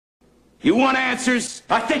You want answers?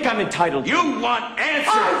 I think I'm entitled. You want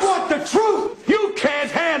answers? I want the truth! You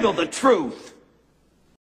can't handle the truth.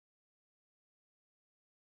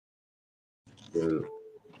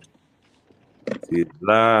 It's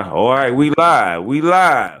live. All right, we live. We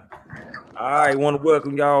live. I want to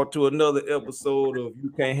welcome y'all to another episode of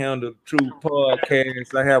You Can't Handle the Truth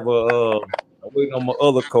podcast. I have I'm waiting on my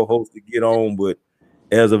other co-host to get on, but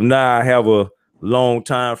as of now, I have a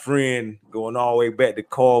longtime friend going all the way back to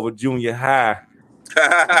Carver Junior High.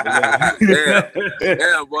 Damn,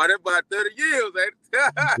 boy, that's about 30 years, ain't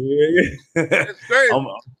it? Yeah. That's crazy.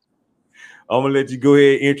 I'm gonna let you go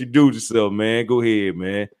ahead and introduce yourself, man. Go ahead,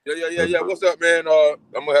 man. Yeah. What's up, man?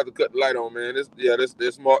 I'm gonna have to cut the light on, man.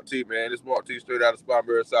 This Mark T, man. This Mark T straight out of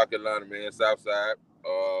Spartanburg, South Carolina, man. South Side,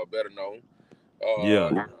 better known. Yeah,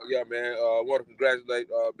 man. I want to congratulate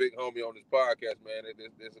Big Homie on this podcast, man.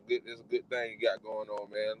 It's a good thing you got going on,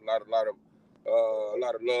 man. A lot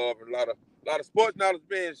of love and a lot of sports knowledge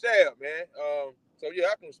being shared, man. So yeah,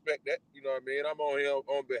 I can respect that. You know what I mean? I'm on here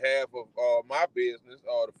on behalf of my business,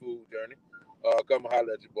 the Food Journey. Come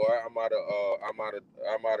holler at you, boy. I'm out of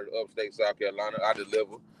upstate South Carolina. I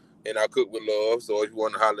deliver and I cook with love. So if you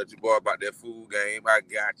want to holler at your boy about that food game, I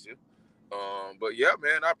got you. But yeah,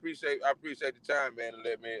 man, I appreciate the time, man, and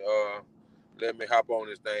let me hop on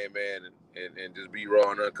this thing, man, and just be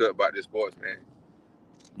raw and uncut about this sports, man.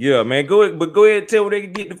 Yeah, man. Go ahead and tell where they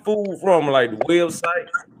can get the food from, like the website.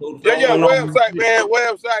 Website, man.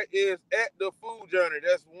 Website is at the Food Journey.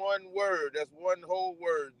 That's one word. That's one whole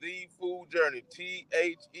word. The Food Journey.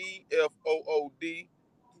 TheFoodJourney.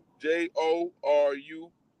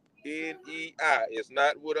 It's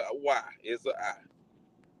not with a Y. It's a I.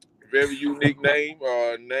 Very unique name.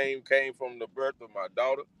 Name came from the birth of my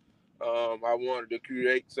daughter. I wanted to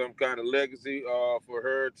create some kind of legacy for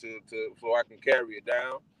her to so I can carry it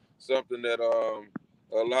down. Something that a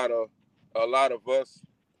lot of us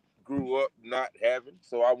grew up not having.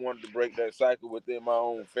 So I wanted to break that cycle within my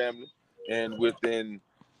own family and within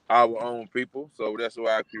our own people. So that's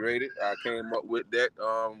why I created. I came up with that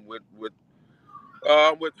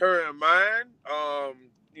with her in mind.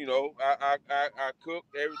 You know, I cook.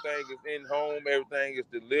 Everything is in home. Everything is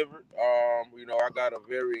delivered. You know, I got a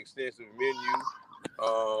very extensive menu,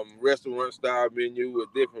 restaurant style menu with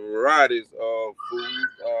different varieties of food,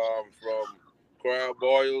 from crab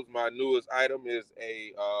boils. My newest item is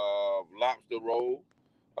a lobster roll.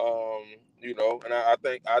 You know, and I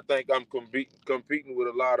think I'm competing with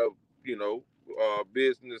a lot of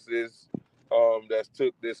businesses that's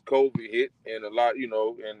took this COVID hit, and a lot,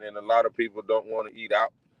 and a lot of people don't want to eat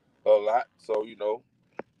out a lot. So,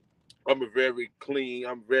 I'm very clean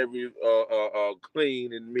and mean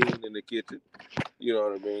in the kitchen. You know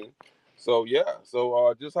what I mean? So yeah.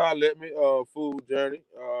 So just holler at me, Food Journey,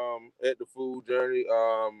 at the Food Journey.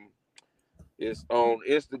 It's on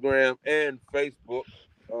Instagram and Facebook.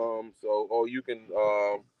 So or you can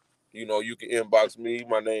you can inbox me.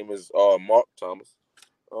 My name is Mark Thomas.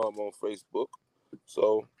 On Facebook.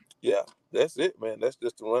 So yeah, that's it, man. That's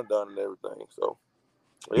just the rundown and everything. So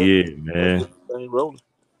yeah man. Rolling.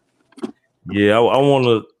 Yeah, I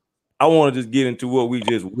wanna just get into what we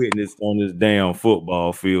just witnessed on this damn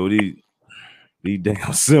football field. These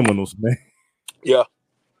damn Seminoles, man. Yeah.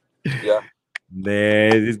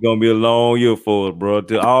 Man, it's gonna be a long year for us, bro.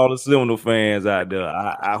 To all the Seminole fans out there,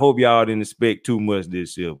 I hope y'all didn't expect too much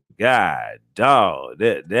this year. God, dog,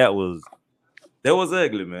 that was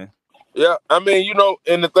ugly, man. Yeah, I mean,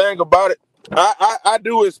 and the thing about it,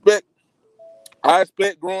 I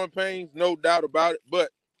expect growing pains, no doubt about it. But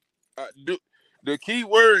the key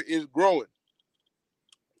word is growing.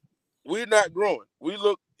 We're not growing. We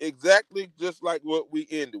look exactly just like what we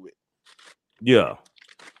ended with. Yeah,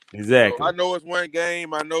 exactly. So I know it's one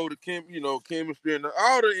game. I know the chemistry and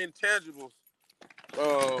all the intangibles,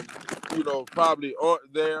 probably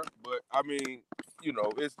aren't there. But I mean,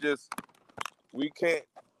 it's just we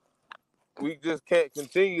just can't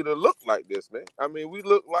continue to look like this, man. I mean, we're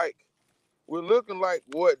looking like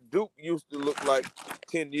what Duke used to look like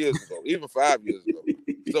 10 years ago, even 5 years ago.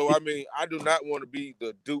 So I mean, I do not want to be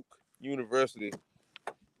the Duke University.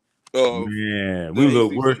 Man, we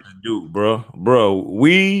look worse than Duke, bro. Bro,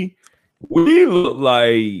 we look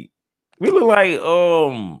like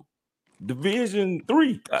Division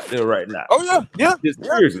 3 out there right now. Oh yeah.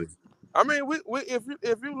 Seriously. I mean, we if you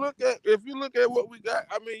look at what we got,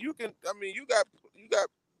 I mean, you got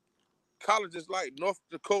colleges like North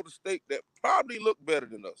Dakota State that probably look better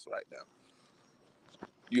than us right now.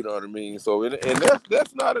 You know what I mean? So and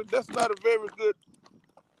that's not a very good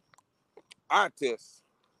eye test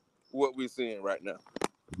what we're seeing right now.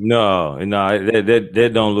 No,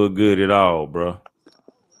 that don't look good at all, bro.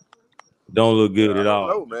 Don't look good at I all.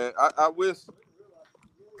 don't know, man. I wish.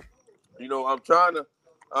 You know, I'm trying to.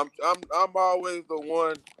 I'm always the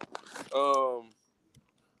one.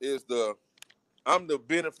 I'm the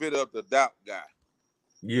benefit of the doubt guy.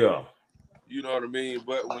 Yeah. You know what I mean?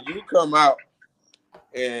 But when you come out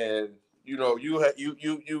and you know you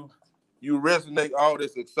resonate all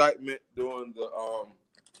this excitement during the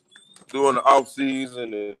off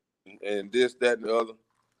season and this, that, and the other,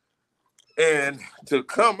 and to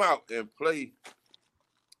come out and play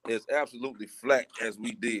as absolutely flat as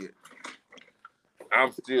we did,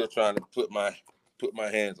 I'm still trying to put my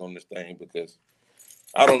hands on this thing because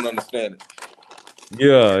I don't understand it.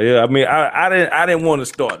 Yeah. I mean, I didn't want to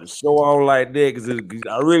start the show all like that because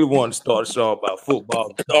I really want to start the show about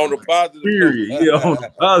football. On the positive Period. note. Yeah, on the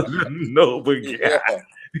positive note, but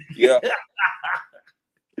yeah.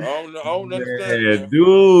 I don't understand, man.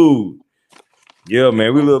 Dude. Yeah,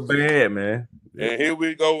 man, we look bad, man. And here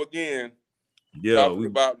we go again. Yeah, talking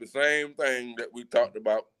about the same thing that we talked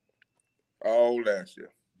about all last year.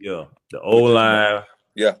 Yeah, the O-line.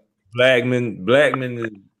 Yeah, Blackman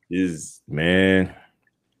is man.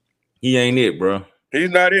 He ain't it, bro. He's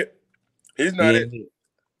not it. He's not it.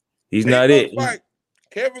 He's not it. Fight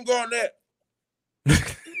Kevin Garnett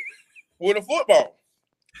with a football.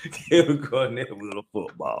 Kevin Garnett with a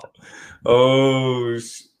football. Oh,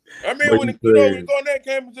 I mean, when Garnett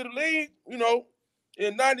came into the league, you know,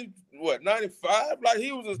 in 95, like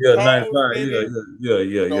he was a tall, 95,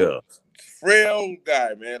 yeah. Frail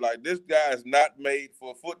guy, man. Like this guy is not made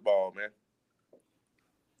for football, man.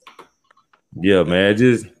 Yeah, man.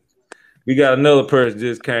 We got another person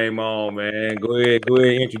just came on, man. Go ahead,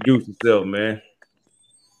 introduce yourself, man.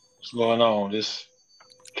 What's going on? This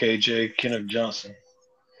KJ Kenneth Johnson.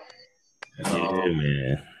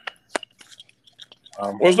 Man.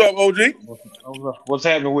 What's up, OG? What's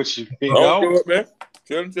happening with you, big dog? Good, man.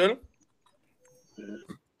 Tell him.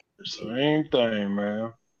 Same thing,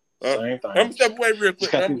 man. Same thing. I'm gonna step away real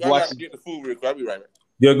quick. I gotta get the food real quick. I'll be right back.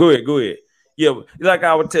 Yeah, go ahead. Yeah, like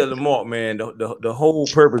I was telling Mark, man, the whole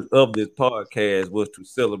purpose of this podcast was to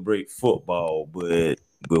celebrate football, but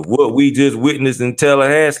what we just witnessed in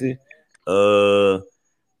Tallahassee, that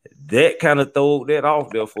kind of threw that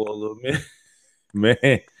off there for a little minute,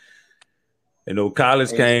 man. You know,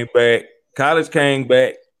 college came back.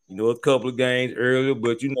 You know, a couple of games earlier,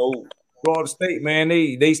 but you know, Florida State, man,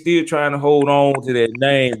 they still trying to hold on to that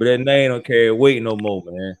name, but that name don't carry weight no more,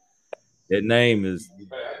 man. That name is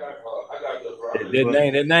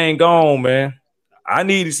that name gone, man. I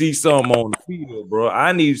need to see something on the field, bro.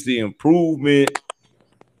 I need to see improvement.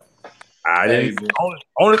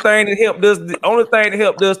 Only thing that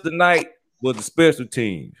helped us tonight was the special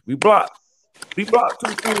teams. We blocked 2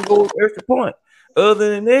 field goals extra point.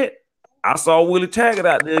 Other than that, I saw Willie Taggart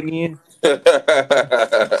out there again. Hey,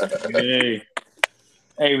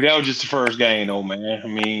 that was just the first game, though, man. I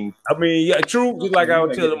mean, yeah, true. Just like I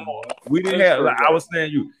was telling them, we didn't have. Like I was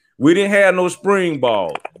saying, we didn't have no spring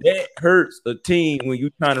ball. That hurts a team when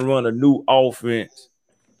you're trying to run a new offense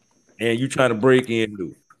and you're trying to break in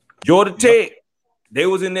new. Georgia Tech, they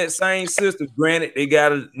was in that same system. Granted, they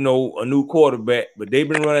got a new quarterback, but they've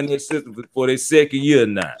been running that system for their second year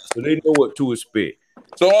now, so they know what to expect.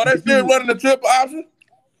 So are they still running the triple option?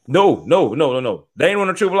 No. They ain't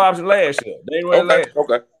running triple option last year. They ain't running last.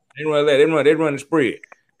 Okay. They run the spread.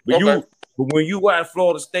 But when you watch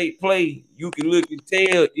Florida State play, you can look and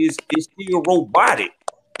tell it's still robotic.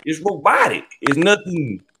 It's robotic. It's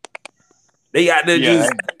nothing. They out there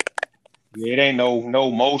just. Yeah, it ain't no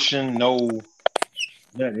motion, no.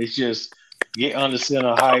 It's just get under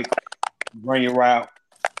center height, bring your route,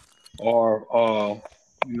 or or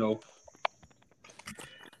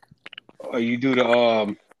you do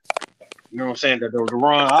the you know what I'm saying, the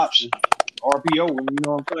run option, RPO. You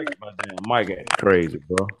know what I'm saying? My damn mic ain't crazy,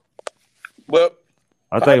 bro. Well,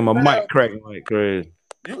 I think my mic cracking like crazy.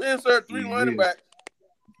 You insert 3 running backs,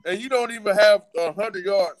 and you don't even have 100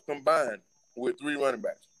 yards combined with 3 running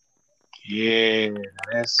backs. Yeah,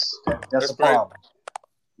 that's a problem.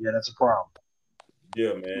 Yeah, that's a problem.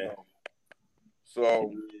 Yeah, man.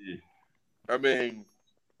 So, I mean,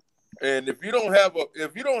 and if you don't have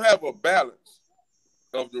a balance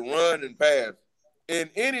of the run and pass in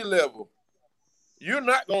any level, you're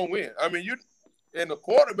not gonna win. I mean, and the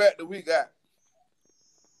quarterback that we got,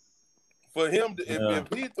 for him to, if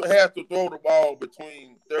he has to throw the ball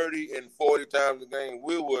between 30 and 40 times a game,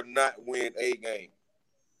 we will not win a game.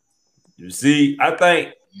 You see, I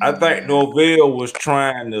think Norvell was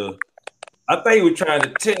trying to. I think he was trying to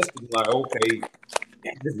test him, like, okay,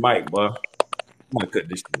 this mic, bro. I'm gonna cut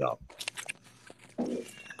this shit off.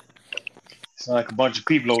 It's like a bunch of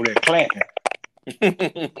people over there clapping.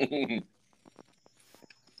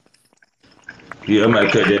 Yeah, I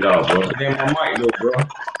might cut that off, bro. Damn my mic though, bro.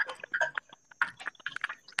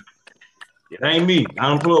 It ain't me. I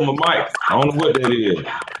don't plug my mic. I don't know what that is.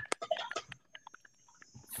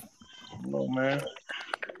 No, man.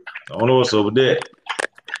 I don't know what's up with that.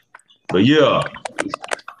 But yeah.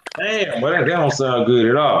 Damn, well, that don't sound good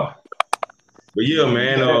at all. But yeah,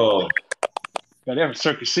 man. Got that from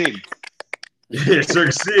Circuit City. Yeah,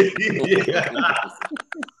 Circuit City. Yeah.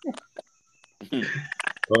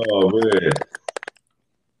 Oh man.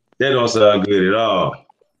 That don't sound good at all.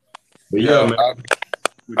 But yeah, man.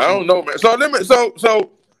 I don't know, man. So I'm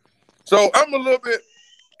a little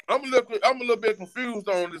bit confused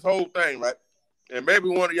on this whole thing, right? And maybe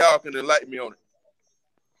one of y'all can enlighten me on it.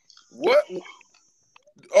 What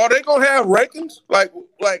are they gonna have rankings? Like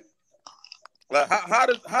how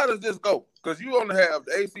does this go? Because you only have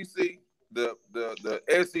the ACC, the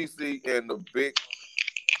SEC, and the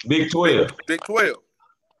Big 12. Big 12.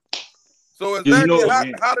 So exactly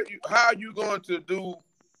how are you going to do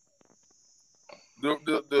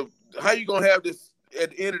the how you gonna have this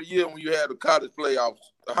at the end of the year when you have the college playoffs?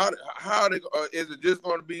 How they is it just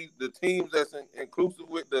going to be the teams that's inclusive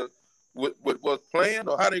with what's playing,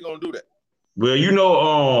 or how they gonna do that? Well, you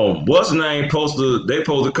know, what's the name? They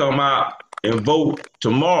supposed to come out and vote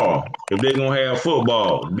tomorrow if they're gonna have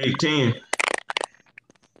football, Big 10.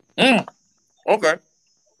 Okay.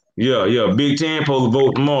 Yeah, Big 10 supposed to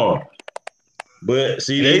vote tomorrow. But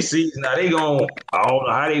see, they season now I don't know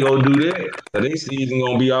how they gonna do that. But they season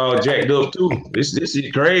gonna be all jacked up too. This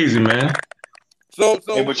shit crazy, man. So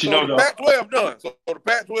but you know the Pac-12 done. So the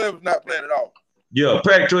Pac-12 is not playing at all. Yeah,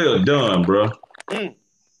 Pac-12 done, bro.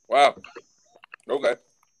 Wow. Okay.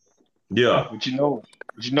 Yeah. But you know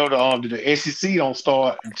the SEC don't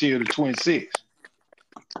start until the 26th.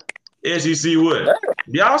 SEC what?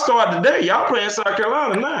 Y'all start today. Y'all playing South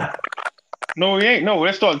Carolina now. No, we ain't. No,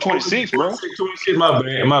 that started 26, bro. 26, my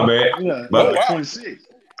bad. Yeah, 26.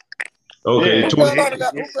 Okay, Yeah.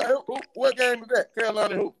 26. What game is that?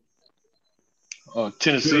 Carolina who?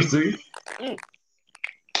 Tennessee. Damn,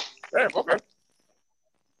 okay.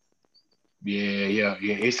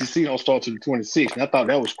 Yeah. SEC don't start till the 26th. And I thought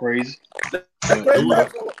that was crazy.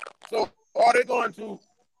 So are they going to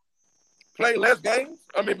play less games?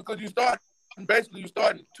 I mean, because you start in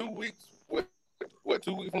 2 weeks. What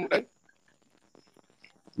 2 weeks from today?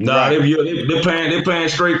 Nah, they're playing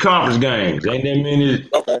straight conference games. Ain't that many?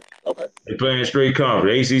 Okay. They playing straight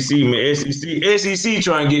conference. ACC, man, SEC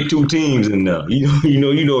trying to get 2 teams in there. You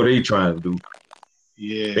know what they trying to do.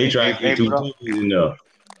 Yeah, they trying to get 2 teams in there.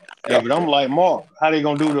 Yeah, but I'm like, Mark, how they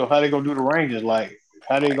gonna do the Rangers? Like,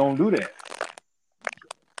 how they gonna do that?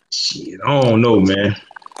 Shit, I don't know, man.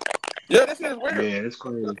 Yeah, this is weird. Yeah, that's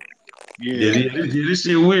crazy. Yeah, this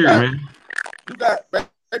shit weird, man. You got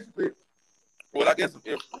basically. Well, I guess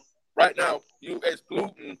if right now you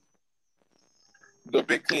excluding the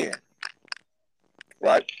Big 10,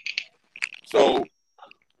 right? So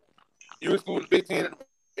you exclude the Big 10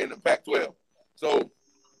 and the Pac-12. So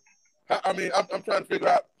I mean, I'm trying to figure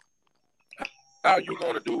out how you're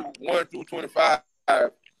going to do 1 through 25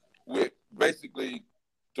 with basically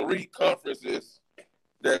 3 conferences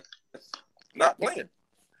that's not playing.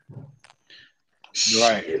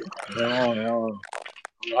 Right. I don't know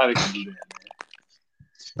how they can do that, man.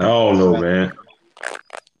 I don't know, man.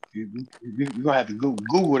 You're gonna have to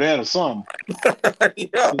Google that or something.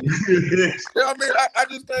 Yeah. I mean, I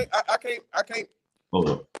just think I can't. Hold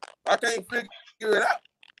up. I can't figure it out.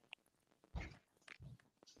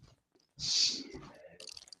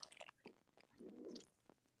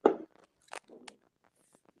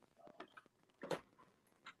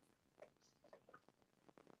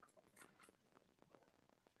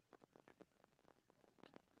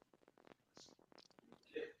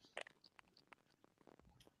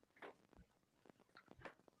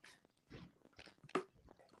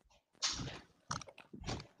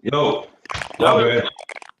 Yo, man.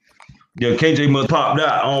 Yeah, KJ must popped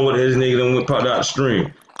out. I don't know what this nigga done popped out the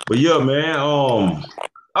stream. But yeah, man. I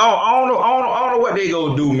don't know what they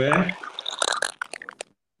gonna do, man.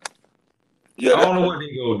 Yeah, I don't know what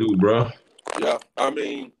they gonna do, bro. Yeah, I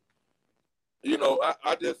mean,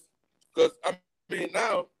 I just because I mean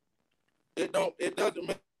now it doesn't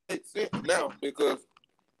make sense now because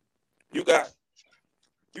you got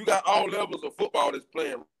all levels of football that's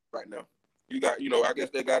playing right now. You got, I guess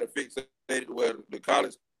they got it fixated where the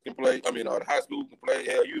college can play. I mean, or the high school can play.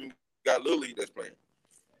 Hell, you even got Little League that's playing.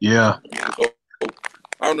 Yeah. So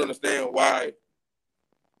I don't understand why.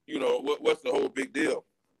 What's the whole big deal?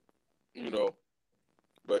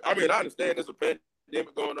 But I mean, I understand there's a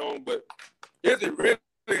pandemic going on, but is it really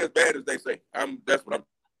as bad as they say? That's what I'm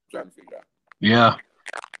trying to figure out. Yeah.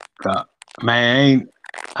 Man,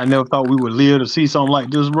 I never thought we would live to see something like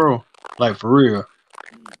this, bro. Like for real.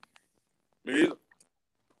 Me either.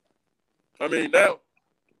 I mean, now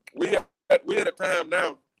we at a time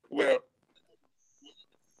now where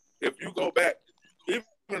if you go back, even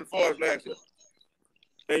as far as last year,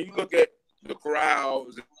 and you look at the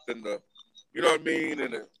crowds and the, you know what I mean,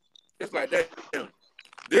 and it's like that.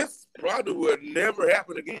 This probably would never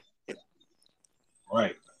happen again.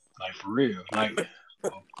 Right. Like for real. Like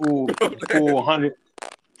a full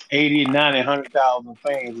 180, 90, 100,000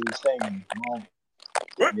 fans in the stadium.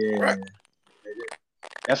 Right, Yeah. right.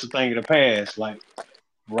 That's the thing of the past. Like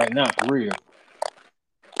right now, for real.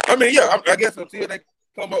 I mean, yeah, I guess until they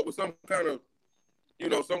come up with some kind of,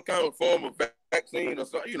 some kind of form of vaccine or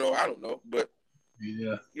something, I don't know. But,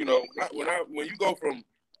 Yeah. When you go from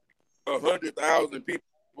 100,000 people,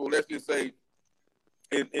 let's just say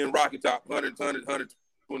in Rocky Top,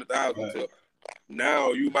 120,000 Right. to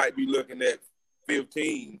now you might be looking at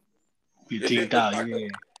 15. 15,000, yeah.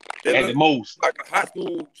 It At the looks most. like a high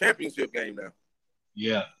school championship game now.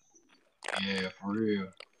 Yeah. Yeah, for real.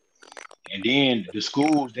 And then the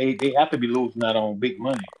schools, they have to be losing out on big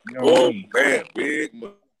money. You know what I Oh, mean? man, big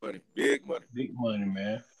money, big money. Big money,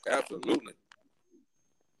 man. Absolutely.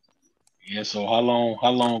 Yeah, so how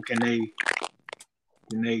long can they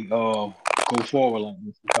go forward like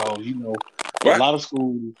this? Because a Right. lot of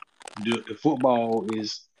schools, the football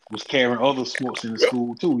was carrying other sports in the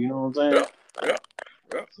school too. You know what I'm saying?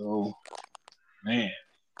 Yeah. So, man,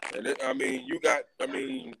 And you got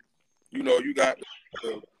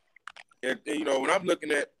when I'm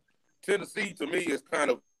looking at Tennessee, to me, it's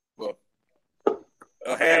kind of a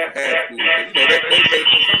half school. Sometimes they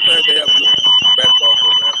have a good basketball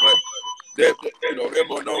program, but they're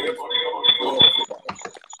more known for football.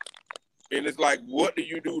 And it's like, what do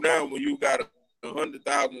you do now when you got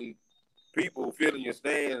 100,000 people filling your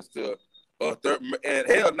stands to a third, and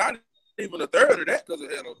hell, not even a third of that, because a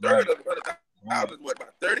third of 100,000 is what,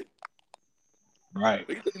 about 30? right.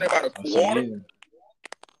 So you're looking at about a So, quarter. yeah.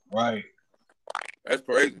 Right. That's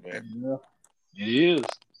crazy, man. Yeah, it is.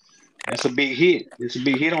 That's a big hit. It's a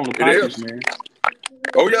big hit on the It pockets, is. man.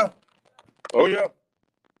 Oh yeah.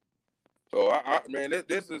 So man,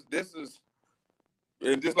 this is,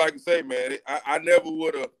 and just like you say, man, I never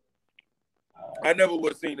would have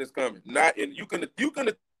seen this coming. Not, and you can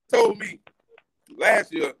have told me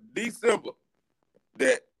last year, December,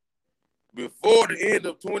 that before the end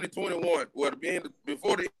of 2021, before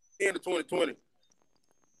the end of 2020,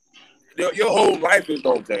 your whole life is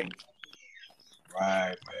gonna change. Right,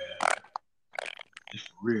 man. It's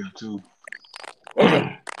for real too.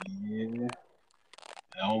 Okay. Yeah.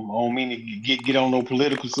 I don't mean to get on no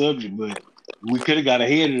political subject, but we could have got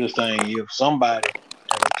ahead of this thing if somebody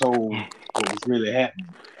had told what was really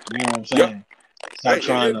happening. You know what I'm saying? Stop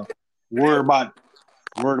trying to worry about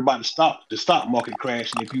the stock market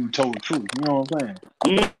crashing if you told the truth. You know what I'm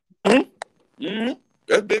saying? Mm-hmm.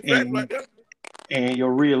 That's big fact right there. And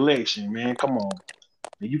your re-election, man. Come on.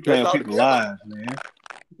 You playing people's lives, man.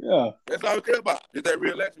 Yeah. That's all we care about. Is that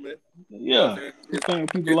re-election, man. Yeah. You playing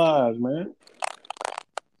people's lives, man.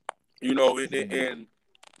 And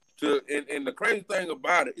the crazy thing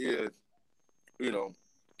about it is,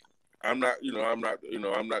 I'm not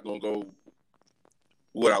gonna go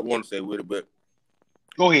what I want to say with it, but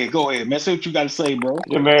go ahead, man. Say what you got to say, bro.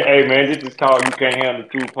 Yeah, man. Hey, man, this is called You Can't Handle the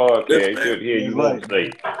Truth podcast. You should hear you want to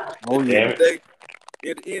say. Oh yeah.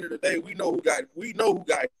 At the end of the day, we know who got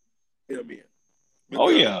him in. Oh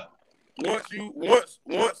yeah. Once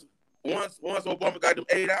Obama got them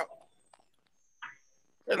 8 out,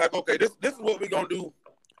 they're like, okay, this is what we're gonna do.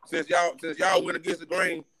 Since y'all went against the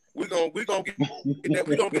grain, we gonna get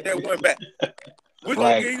that one back. We're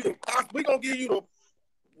gonna give you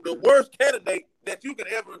the worst candidate that you can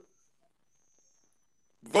ever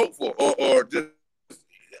vote for, or just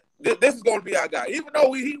this is gonna be our guy. Even though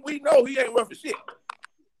we know he ain't worth a shit.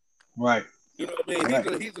 Right. You know what I mean?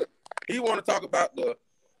 Right. He want to talk about the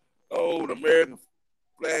American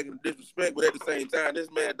flag and disrespect, but at the same time, this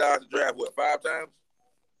man dodged the draft 5 times?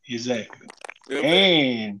 Exactly. You know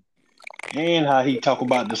and how he talk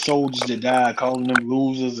about the soldiers that died, calling them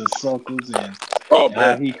losers and suckers, and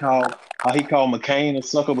how he called McCain a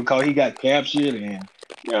sucker because he got captured, and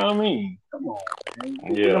you know what I mean? Come on,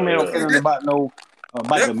 man. Yeah. Man don't care nothing about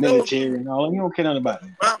the military and all. He don't care nothing about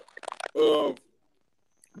that.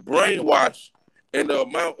 Brainwash and the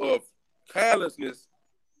amount of carelessness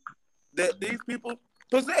that these people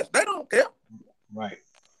possess. They don't care. Right.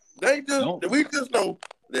 We just know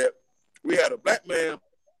that we had a black man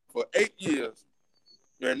for 8 years,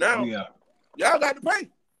 and now y'all got to pay.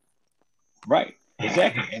 Right.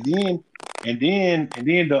 Exactly. And then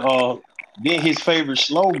Then his favorite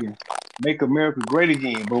slogan, "Make America Great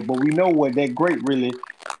Again." But we know what that great really,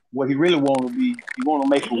 what he really want to be. He want to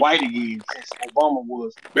make it white again, since Obama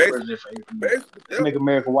was president for 8 years. Basically, yeah. Make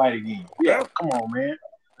America white again. Yeah, come on, man.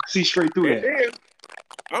 See straight through And that. then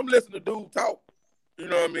I'm listening to dude talk. You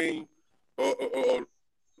know what I mean?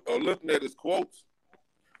 Or looking at his quotes,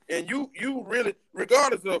 and you really,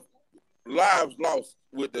 regardless of lives lost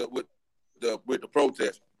with the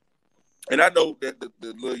protest, and I know that the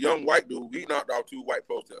little young white dude, he knocked out 2 white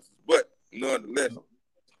protesters, but nonetheless,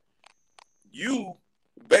 you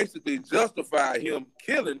basically justify him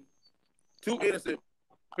killing 2 innocent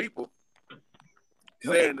people,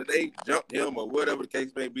 saying that they jumped him or whatever the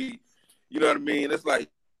case may be. You know what I mean? It's like,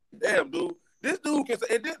 damn, dude. This dude can say,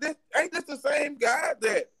 ain't this the same guy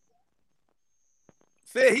that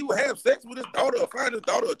said he would have sex with his daughter or find his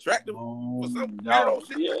daughter attractive for some weirdo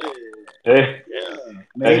shit? Yeah.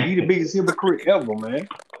 Man, he the biggest hypocrite ever, man.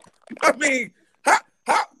 I mean,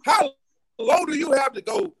 how low do you have to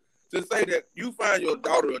go to say that you find your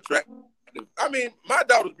daughter attractive? I mean, my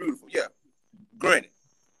daughter's beautiful, yeah, granted.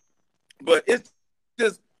 But it's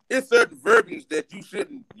certain verbiage that you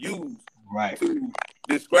shouldn't use to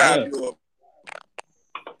describe your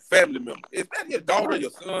family member. Is that your daughter,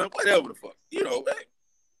 your son, whatever the fuck? You know, man.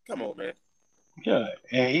 Come on, man. Yeah,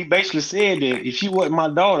 and he basically said that if she wasn't my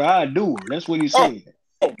daughter, I'd do her. That's what he said.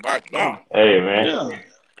 Oh my God. Hey, man.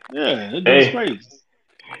 Yeah, that's crazy.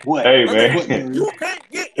 What? Hey, man. You can't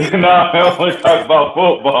get No, I want to talk about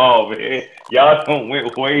football, man. Y'all don't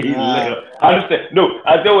went way left. I understand. No,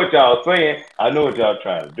 I know what y'all saying. I know what y'all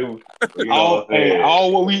trying to do. You know what I'm saying?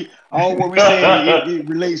 All what we saying, it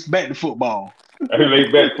relates back to football. It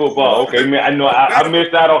relates back to football. Okay, man. I know. I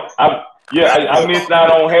missed out on. I missed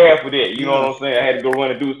out on half of that. You know what I'm saying? I had to go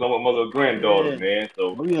run and do something with my little granddaughter, man.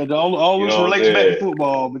 So all this relates back to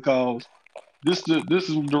football, because this is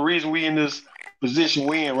the reason we in this position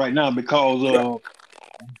we in right now, because of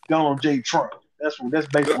Donald J. Trump. That's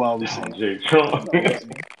basically what we saying. J. Trump.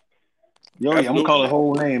 Yo, I'm gonna call the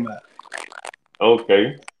whole name out.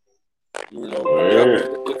 Okay. You know,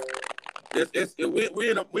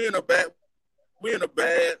 we're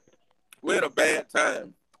in a bad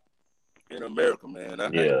time in America, man. I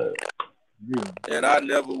think. And I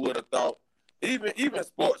never would have thought, even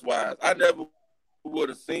sports wise, I never would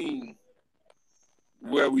have seen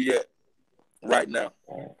where we at right now.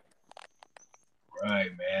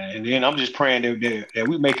 Right, man. And then I'm just praying that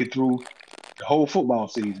we make it through the whole football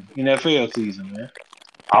season, NFL season, man.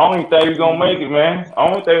 I don't even think we're gonna make it, man. I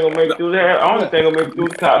don't think we're gonna make it through that. I don't think we're gonna make it through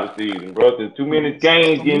the college season, bro. There's too many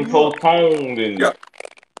games getting postponed and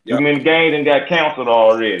too many games and got canceled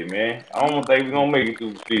already, man. I don't think we're gonna make it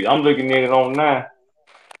through the season. I'm looking at it on now.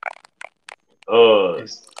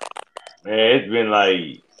 Man, it's been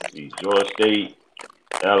like Georgia State,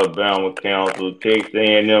 Alabama council, Texas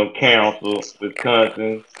A&M council,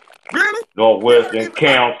 Wisconsin, Really? Northwestern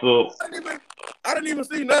council. I didn't even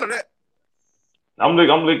see none of that. I'm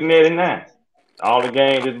looking at it now. All the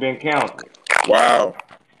games has been canceled. Wow.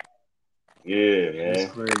 Yeah, man.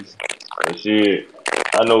 That's crazy. That shit.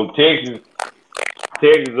 I know Texas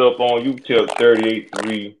up on UTEP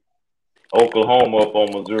 38-3. Oklahoma up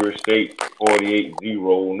on Missouri State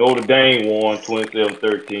 48-0. Notre Dame won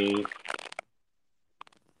 27-13.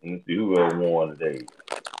 Let's see who else won today.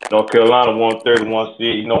 North Carolina won 31-6.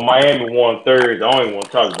 You know, Miami won Thursday. I don't even want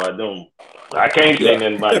to talk about them. I can't say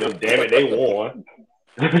nothing about them. Damn it, they won.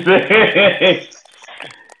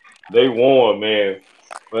 They won, man.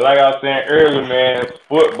 But like I was saying earlier, man,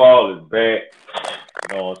 football is back.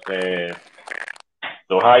 You know what I'm saying?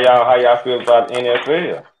 So how y'all feel about the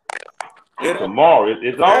NFL? Tomorrow,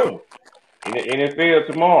 it's on. In the NFL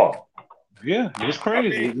tomorrow. Yeah, it's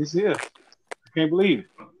crazy. It's here. I can't believe it.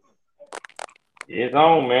 It's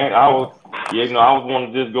on, man. I was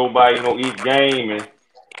wanting to just go by, each game and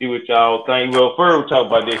see what y'all think. Well, first we'll talk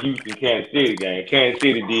about that Houston Kansas City game. Kansas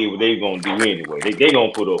City did what they gonna do anyway. They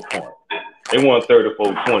gonna put up points. They won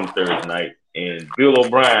 34-20 Thursday night, and Bill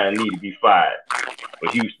O'Brien need to be fired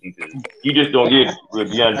for Houston. You just don't get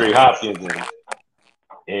with DeAndre Hopkins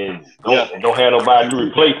and don't have nobody to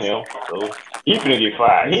replace him. So he's gonna get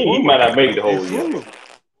fired. He might not make the whole year.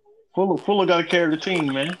 Fuller got to carry the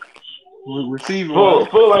team, man. Receiver.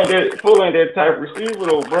 Full ain't that type of receiver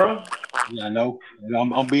though, bro. Yeah, I know.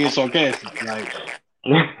 I'm being sarcastic. Like,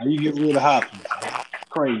 how you get rid of Hopkins?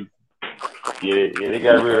 Crazy. Yeah, they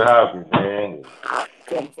got rid of Hopkins, man.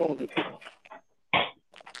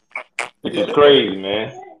 It's crazy,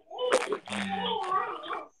 man.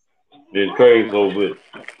 It's crazy, so but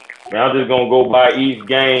man, I'm just gonna go by each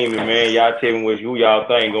game, and man, y'all tell me who y'all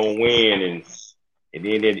think gonna win, and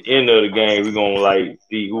then at the end of the game, we're gonna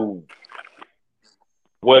see who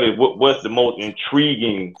what's the most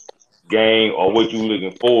intriguing game or what you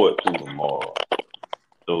looking forward to tomorrow?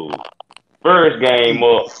 So first game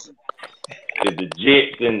up is the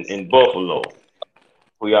Jets in Buffalo.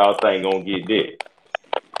 Who y'all think gonna get that?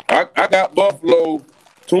 I got Buffalo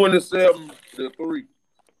 27-3.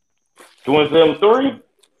 27-3?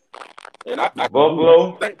 And I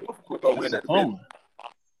Buffalo? think Buffalo gonna win that division.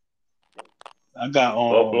 I got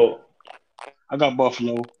Buffalo. I got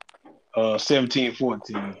Buffalo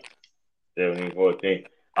 17-14. 17-14.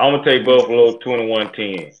 I'm gonna take Buffalo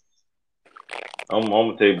 21-10. I'm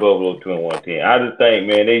gonna take Buffalo 21-10. I just think,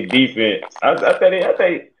 man, they defense. I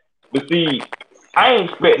think. But see, I ain't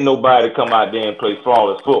expecting nobody to come out there and play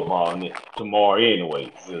flawless football tomorrow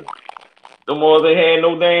anyway. The more they had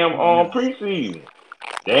no damn preseason.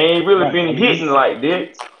 They ain't really been hitting like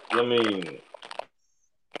that. I mean,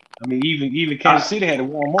 even Kansas City had to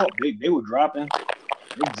warm up. They were dropping.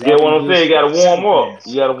 Yeah, what I'm saying, you gotta warm up.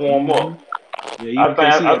 You gotta warm up. Yeah,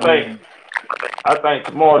 I think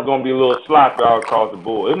tomorrow's gonna be a little sloppy all across the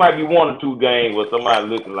board. It might be 1 or 2 games where somebody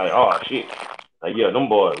looking like, oh shit, like yeah, them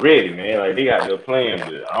boys ready, man. Like they got their plan,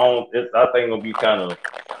 but I think it's gonna be kind of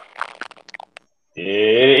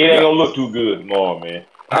it ain't gonna look too good tomorrow, man.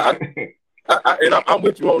 I'm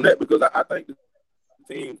with you on that because I think the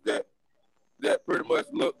teams that pretty much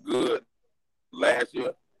looked good last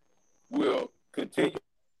year will continue.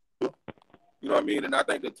 You know what I mean? And I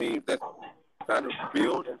think the teams that's kind of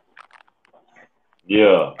building,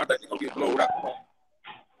 yeah, I think they're gonna get blown out.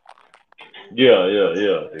 Yeah.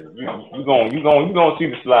 You gonna see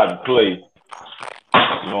the slide and play.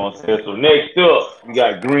 You know what I'm saying? So next up, we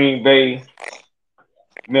got Green Bay,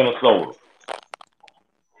 Minnesota.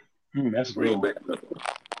 That's Green real. Bay.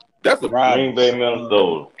 That's a Green Bay,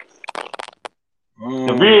 Minnesota.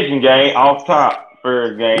 Division game off top.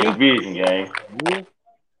 First game, division game.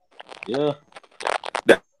 Yeah.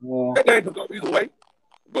 That game could go either way,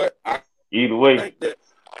 but I think that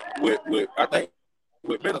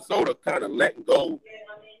with Minnesota kind of letting go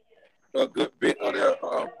a good bit of their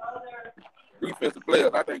defensive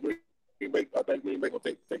players, I think Green Bay gonna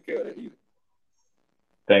take care of that either.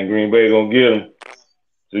 Think Green Bay gonna get them.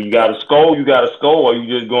 So you got to score, or you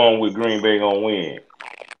just going with Green Bay gonna win?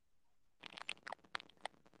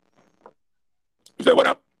 You said what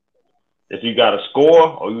now? If you got to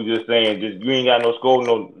score, or you just saying you ain't got no score,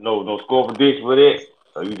 no score prediction for that,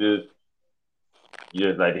 or you just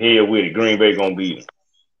like hell with it. Green Bay gonna beat them.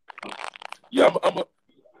 Yeah,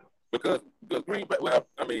 because Green Bay. Well,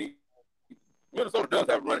 I mean, Minnesota does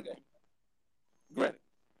have a running game. Granted.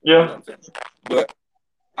 Yeah. You know what I'm saying? But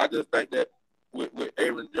I just think that with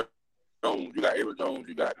Aaron Jones, you got Aaron Jones,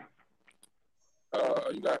 you got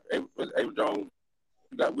Aaron Jones,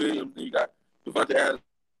 you got Williams, and you got Devontae Adams,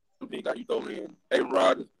 and you throw in Aaron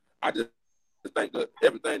Rodgers. I just think that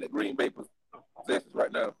everything that Green Bay possesses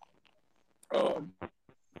right now,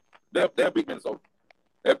 they'll beat Minnesota.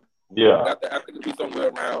 Yeah. I think it'll be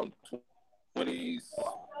somewhere around 20.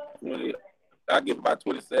 I give about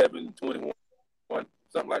 27, 21,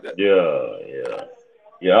 something like that. Yeah.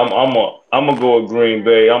 I'm gonna go with Green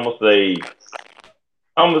Bay. I'm gonna say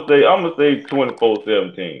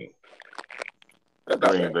 24-17.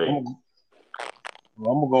 Green Bay.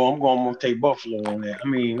 I'm gonna take Buffalo on that. I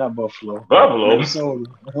mean, not Buffalo. Minnesota.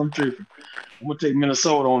 I'm tripping. I'm gonna take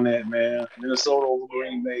Minnesota on that, man. Minnesota over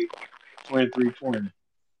Green Bay, 23-20.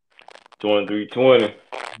 23-20.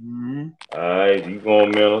 Mm-hmm. All right, you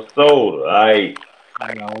going Minnesota? All right.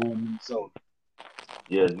 I got Minnesota.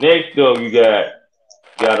 Yeah. Next up, you got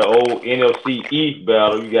an old NFC East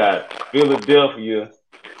battle. You got Philadelphia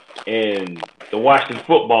and the Washington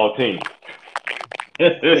football team.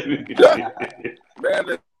 Man,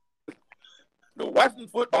 the Washington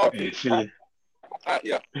football team.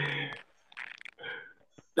 Yeah.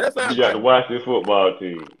 That sounds you got the Washington football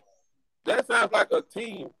team. That sounds like a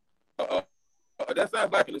team. That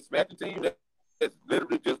sounds like an expansion team that's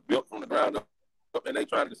literally just built from the ground up, and they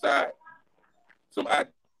trying to decide some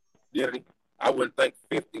identity. I wouldn't think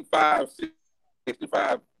 55,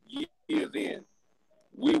 65 years in,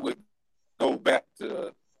 we would go back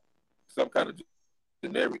to some kind of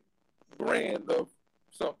generic brand of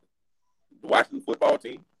something. The Washington football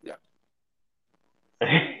team, yeah.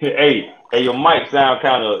 Hey, your mic sound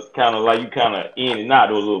kind of like you kind of in and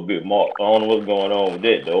out a little bit, Mark. I don't know what's going on with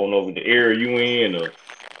that. Though. I don't know if the area you in or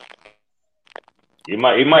it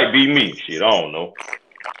might be me. Shit, I don't know.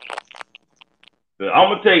 But I'm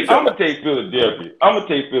gonna take Philadelphia. I'm gonna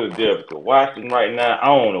take Philadelphia. Washington right now, I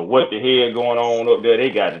don't know what the hell going on up there. They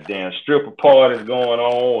got the damn stripper parties going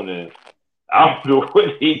on, and I don't know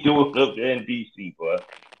what they doing up there in DC, but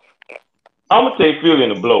I'm gonna take Philly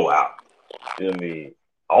in a blowout. You know what I mean?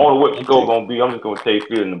 I don't know what the score gonna be. I'm just gonna take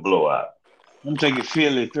Philly in the blowout. I'm taking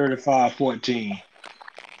Philly 35-14.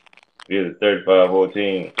 Philly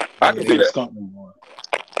 35-14. I can see that. Skunk them, boy.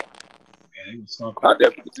 Yeah, they can skunk I them.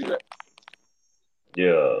 definitely see that.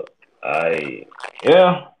 Yeah. All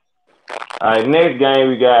right, next game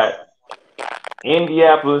we got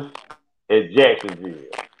Indianapolis at Jacksonville.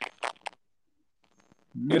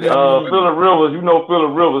 Phillip Rivers,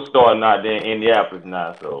 Phillip Rivers starting out there in Indianapolis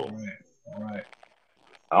now, so Right.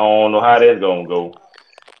 I don't know how that's gonna go.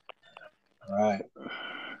 Right.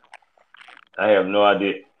 I have no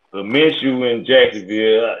idea. But Minshew in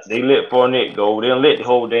Jacksonville, they let Fournette go. They don't let the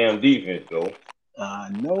whole damn defense go.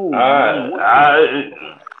 No. I'm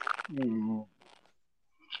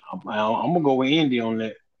gonna go with Indy on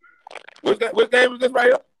that. What game is this right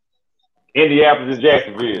here? Indianapolis and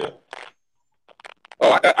Jacksonville.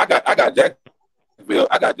 Oh, I got Jacksonville.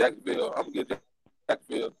 I got Jacksonville. I'm gonna get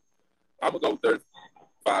Jacksonville. I'm gonna go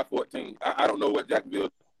 35-14. I don't know what Jacksonville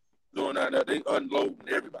doing out there. They unloading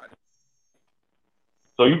everybody.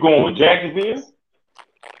 So you going with Jacksonville?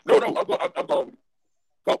 No, I'm going.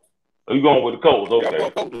 Colts. Are you going with the Colts?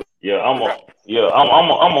 Okay. Yeah, I'm gonna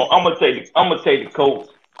take the Colts.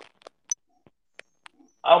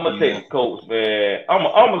 I'm gonna take the Colts, man. I'm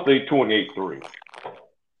gonna say 28-3.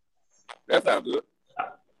 That sounds good.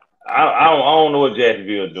 I don't know what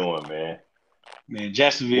Jacksonville doing, man. Man,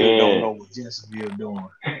 Jacksonville don't know what Jacksonville doing.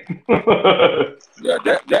 Yeah,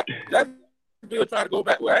 Jacksonville trying to go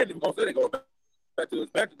back. Well, I ain't even gonna say they going back to the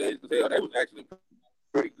special days because they was actually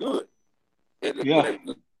pretty good. And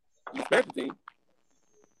the special team.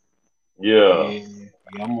 Yeah.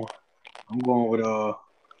 I'm going with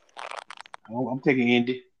I'm taking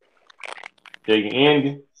Indy. Taking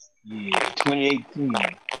Indy? Yeah, 2018.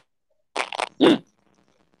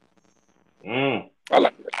 I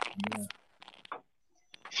like that. Yeah.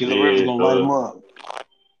 Phillip Rivers gonna light him up.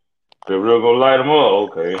 Phillip Rivers gonna light him up?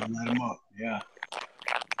 Okay. Light him up, yeah.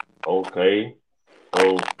 Okay.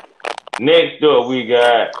 So next up we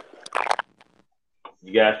got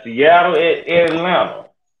Seattle at Atlanta.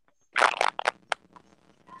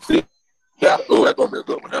 Yeah, that's gonna be a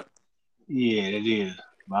good one. Huh? Yeah, it is.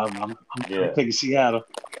 I'm taking Seattle.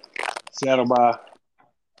 I'm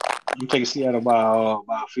taking Seattle by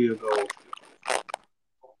a field goal.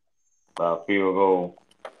 By a field goal.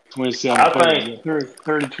 27. I think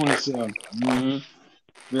 30-27.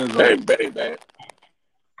 Bang.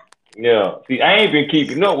 Yeah. See, I ain't been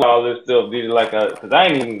keeping up with all this stuff, because I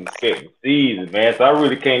ain't even expecting the season, man. So I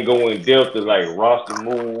really can't go in depth to like roster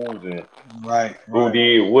moves and who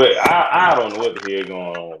did what. I don't know what the hell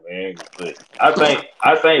going on, man. But I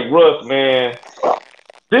think Russ, man.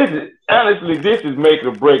 This is making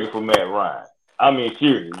a break for Matt Ryan. I mean,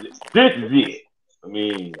 seriously, this is it. I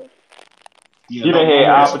mean, he done had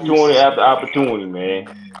opportunity after opportunity, man.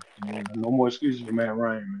 No more excuses for Matt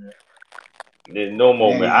Ryan, man. There's no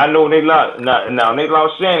more, man. I know they lost. Now they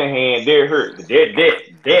lost Shanahan. They're hurt. But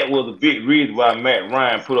that was a big reason why Matt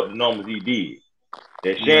Ryan put up the numbers he did.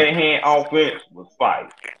 That Shanahan offense was fire.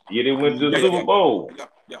 Yeah, they went to the Super Bowl.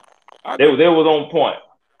 Yeah. They was on point.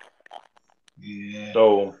 Yeah.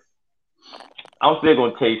 So I'm still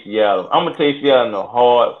gonna take Seattle. I'm gonna take Seattle in a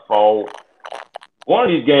hard fall. One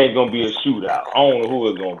of these games gonna be a shootout. I don't know who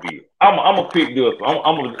it's gonna be. I'm gonna pick this.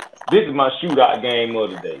 This is my shootout game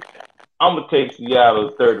of the day. I'm gonna take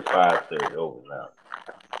Seattle 35-30 over now.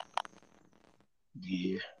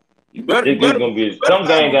 Yeah. It's gonna be some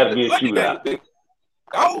game got to be a shootout.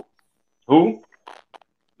 Oh. Who?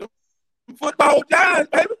 Football Giants,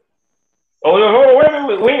 baby. Oh, no, wait a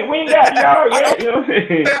minute. We ain't got y'all yet. You know what I'm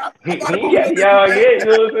saying? We ain't got y'all yet. You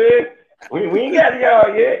know what I'm saying? We ain't got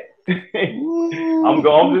y'all yet. I'm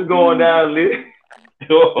just going down the list.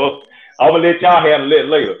 I'm gonna let y'all handle it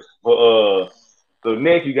later. But so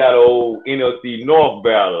next you got old NFC North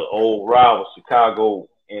battle, old rival Chicago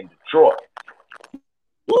and Detroit.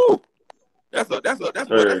 Woo! That's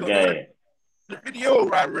third game. The video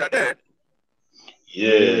right there.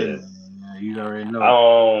 Yeah, you already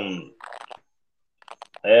know.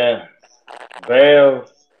 Yeah,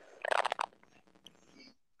 Bears.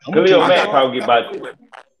 Khalil Mack probably get by.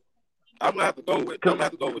 I'm gonna have to go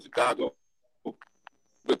with Chicago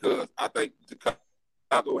because I think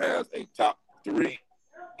Chicago has a top 3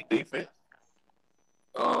 defense.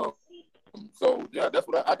 So yeah, that's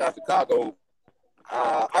what I got. Chicago.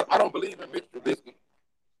 I don't believe in Mitch Trubisky,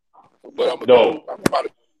 but I'm about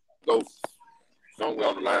to go somewhere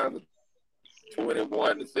on the line of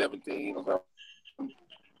 21-17 or something.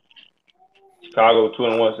 Chicago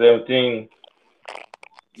 21-17.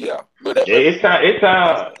 Yeah, it's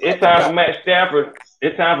time for Matt Stafford.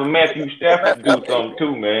 It's time for Matthew Stafford to do something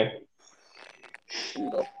too, man. You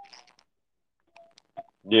know.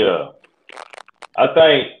 Yeah. I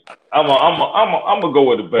think I'm gonna go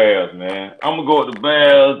with the Bears, man. I'm gonna go with the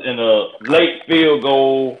Bears in a late field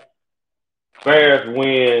goal. Bears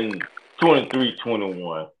win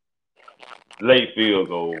 23-21. Late field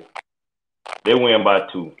goal. They win by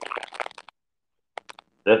 2.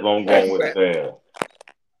 That's what I'm going with the Bears.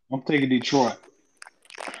 I'm taking Detroit.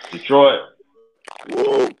 Detroit.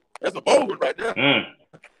 Whoa, that's a bold one right there.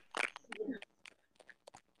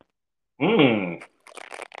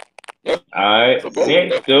 All right.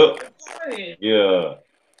 Next up. Yeah.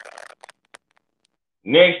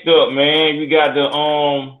 Next up, man, we got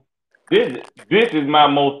the this is my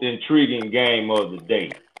most intriguing game of the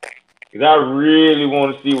day. Because I really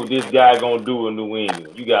want to see what this guy gonna do in New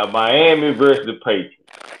England. You got Miami versus the Patriots.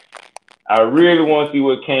 I really want to see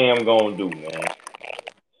what Cam gonna do, man.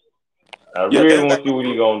 I really want to see what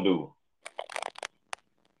he gonna do.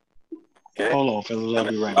 Hold on, fellas. I'll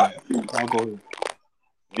be right back. I'll go ahead.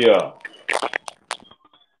 Yeah.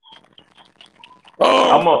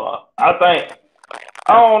 I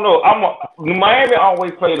don't know. Miami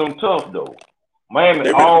always play them tough though. Miami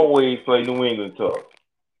always play New England tough.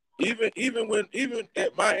 Even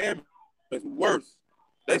at Miami, it's worse.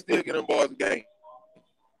 They still get them boys a game.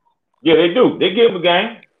 Yeah, they do. They give them a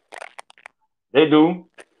game. They do.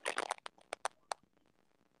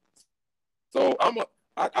 So I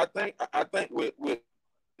think with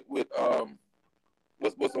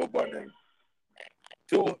what's old boy name?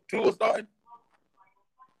 Tua starting.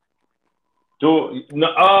 No,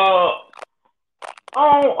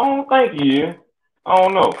 I don't think he is. I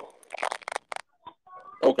don't know.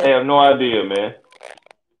 Okay. I have no idea, man.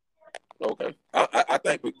 Okay. I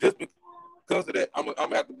think just because of that, I'm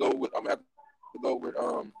gonna have to go with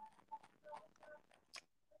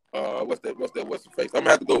what's the face? I'm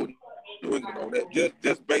gonna have to go with New England on that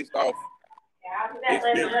just based off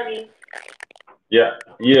experience. Yeah.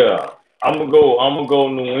 I'm gonna go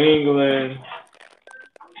New England.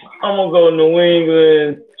 I'm gonna go New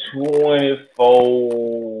England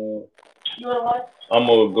 24. I'm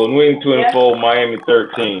gonna go New England 24, Miami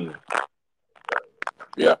 13.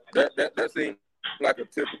 Yeah, that seems like a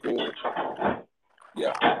typical.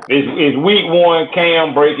 Yeah. It's week 1,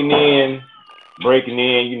 Cam breaking in,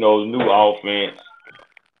 you know, new offense.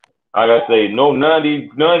 Like I say, none of these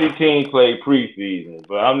teams play preseason,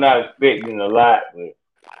 but I'm not expecting a lot. But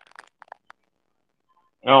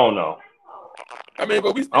I don't know. I mean,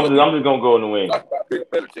 but I'm just gonna go New England. Bill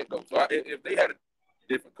Belichick though. So if they had a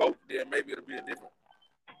different coach, then maybe it'll be a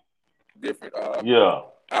different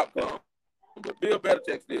outcome. But Bill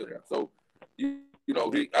Belichick's still there, so you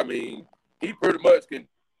know he pretty much can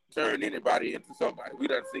turn anybody into somebody. We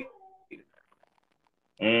done seen it.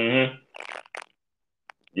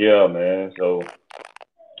 Yeah, man. So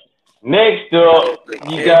next up,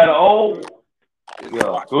 you got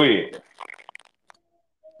Yeah, go ahead.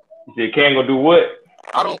 You said Cam gonna do what?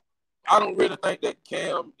 I don't really think that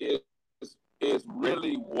Cam is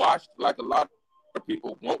really washed like a lot of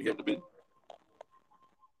people want him to be.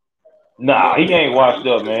 Nah, he ain't washed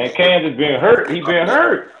up, man. Cam just been hurt. He been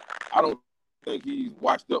hurt. I don't think he's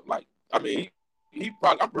washed up like. I mean, he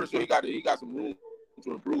probably. I'm pretty sure he got some room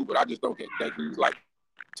to improve, but I just don't think he's like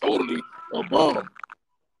totally a bum.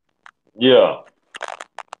 Yeah.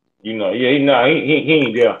 You know, yeah, he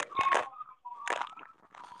ain't there.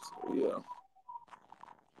 Yeah.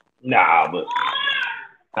 Nah, but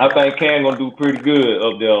I think Cam gonna do pretty good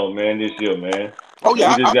up there, man, this year, man. Oh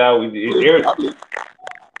yeah, I think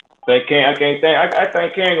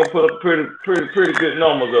Cam gonna put up pretty good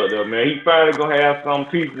numbers up there, man. He finally gonna have some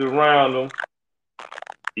pieces around him.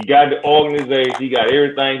 He got the organization. He got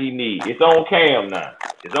everything he needs. It's on Cam now.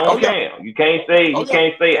 It's on Cam. You can't say I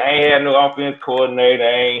ain't had no offense coordinator. I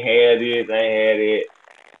ain't had this. I ain't had it.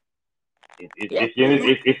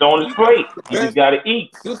 It's on his plate. He just gotta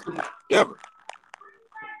eat. System ever.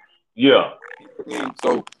 Yeah. I mean,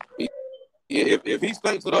 so if he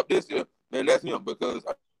stinks it up this year, then that's him. Because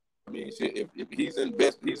I mean, shit, if he's in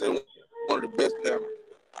one of the best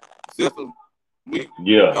systems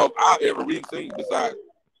I've ever really seen. Besides,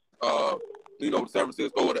 San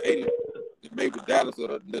Francisco or the '80s, maybe Dallas or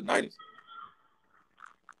the '90s.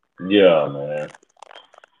 Yeah, man.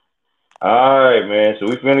 All right, man. So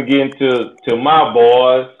we finna get into my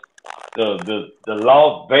boys, the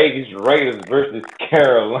Las Vegas Raiders versus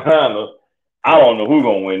Carolina. I don't know who's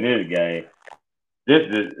gonna win this game. This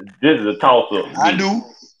is a toss up. I do.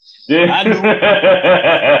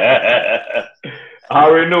 I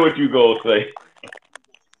already know what you gonna say.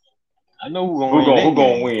 I know who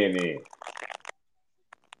gonna win then.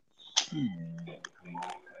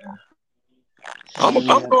 I'm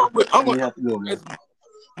going with You have to go, man. as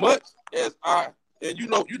much as and you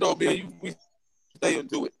know me, we stay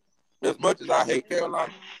into it. As much as I hate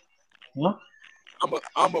Carolina, Huh? I'm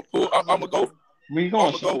gonna go. Where you I'm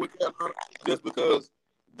going? gonna go with Carolina just because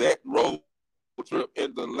that road trip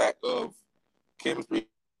and the lack of chemistry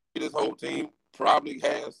this whole team probably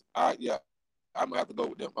has. I'm gonna have to go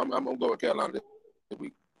with them. I'm gonna go with Carolina this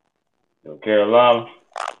week. Carolina.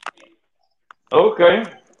 Okay.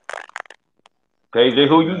 KJ,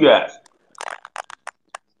 who you got?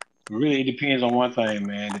 Really, it depends on one thing,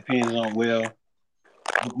 man. Depends on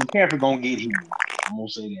McCaffrey gonna get hit. I'm gonna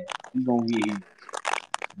say that he's gonna get hit.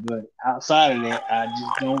 But outside of that, I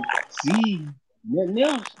just don't see nothing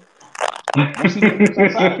else. I don't see nothing else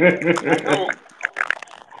outside of that. I don't.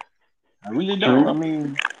 I really don't. I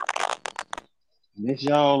mean, unless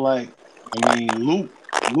y'all Luke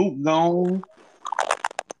gone.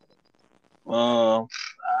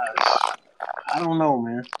 I don't know,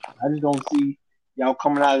 man. I just don't see y'all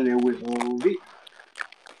coming out of there with Vic.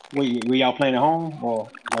 Wait, were y'all playing at home or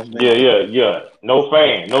Las Vegas? Yeah. No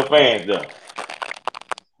fans though.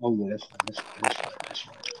 Oh yeah, that's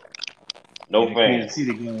right. No The fans. Kansas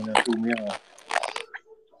City game that threw me off.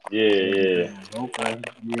 Yeah. Okay,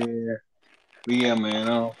 yeah, but yeah, man.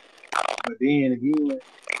 But then again,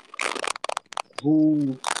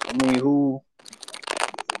 who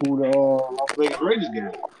the Las Vegas Raiders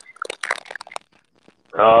got?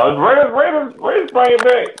 Raiders bring it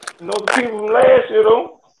back. You know the people from last year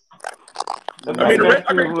though. The people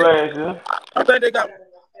from last year. I think they got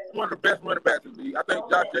one of the best running backs in the league. I think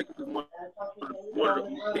Josh Jacobs is one of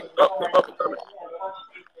the up and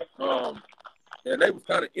coming. And they was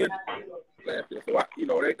kind of injured last year, so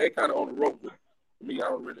they kind of on the rope with me. I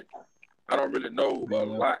don't really know a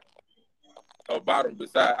lot about them.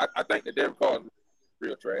 Besides, I think that Derek Carr is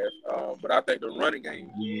real trash. But I think the running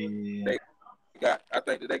game, I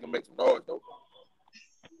think that they can make some noise though.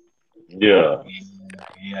 Yeah.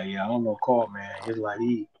 I don't know, Carr, man. It's like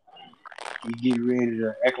he get ready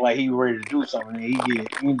to act like he ready to do something, and he get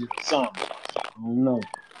injured or something. I don't know.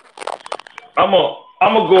 I'm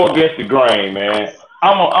gonna go against the grain, man.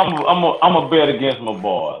 I'm a bet against my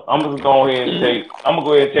boys. I'm gonna go ahead and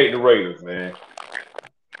take the Raiders, man.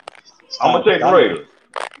 I'm gonna take the Raiders.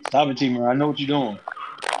 Stop it, T-Mer. I know what you're doing.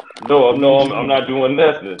 No, I'm not doing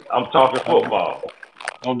nothing. I'm talking football.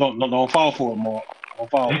 Don't fall for it, Mark. Don't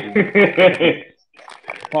fall for it.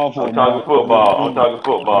 I'm talking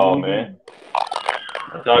football, man.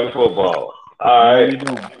 I'm talking football. All right.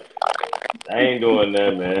 I ain't doing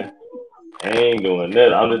that, man.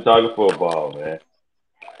 I'm just talking football, man.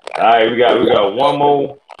 All right, we got one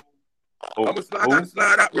more. I'm gonna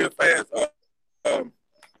slide out real fast.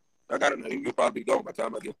 I got to You'll probably be gone by the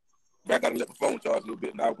time I get back. I gotta let the phone charge a little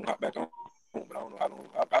bit, and I can hop back on. But I don't know.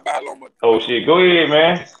 I buy a long. Oh shit! Go ahead,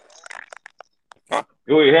 man. Huh?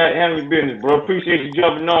 Go ahead, handle your business, bro. Appreciate you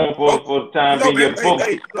jumping on for the time being.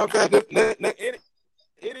 Hey, you know what I'm saying?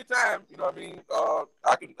 Anytime, you know what I mean.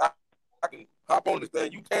 I can hop on this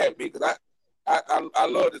thing. You tag me because I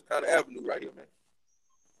love this kind of avenue right here, man.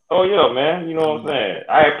 Oh yeah, man. You know what I'm saying?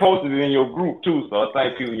 I had posted it in your group too, so I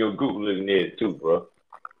thank people in your group looking at it too, bro.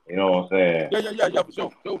 You know what I'm saying? Yeah, for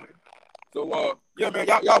sure, man. So yeah, man,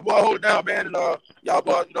 y'all boy hold it down, man, and y'all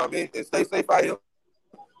boy, you know what I mean, and stay safe out here.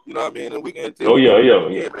 You know what I mean? And we can Oh yeah.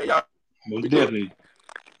 Man, y'all. Most definitely.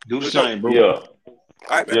 Do the same, bro. Yeah. All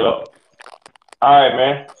right, man. Yeah. All right,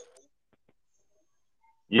 man.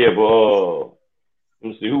 Yeah, but let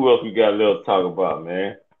me see who else we got left to talk about,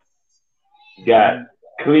 man. You got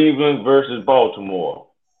Cleveland versus Baltimore.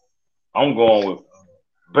 I'm going with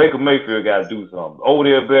Baker Mayfield. Got to do something. Over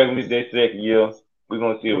there, Beckham, this their second year. We're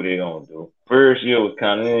gonna see what they're gonna do. First year was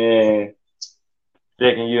kind of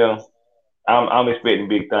second year. I'm expecting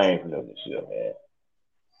big things from them this year, man.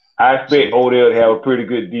 I expect Odell to have a pretty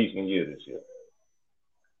good, decent year this year.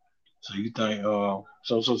 So you think? So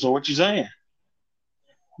what you saying?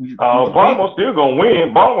 Baltimore's still gonna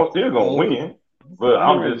win. But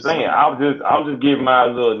I'm just saying. I'm just giving my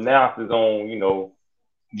little analysis on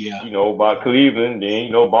about Cleveland.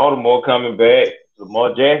 Then Baltimore coming back.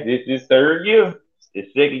 Lamar Jackson. This is his third year. His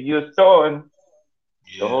second year starting.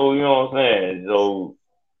 Yeah. So you know what I'm saying. So.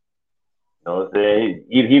 You know what I'm saying?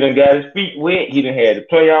 He done got his feet wet. He done had the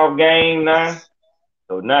playoff game now.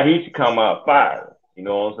 So now he should come out fired. You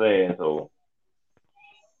know what I'm saying? So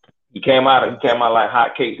he came out like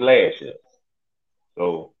hotcakes last year.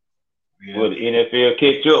 So will the NFL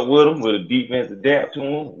catch up with him? Will the defense adapt to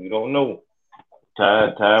him? We don't know.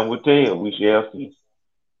 Time will tell. We shall see.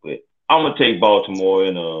 But I'm gonna take Baltimore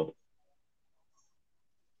and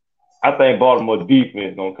I think Baltimore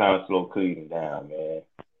defense gonna kind of slow Cleveland down, man.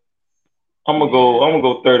 I'm gonna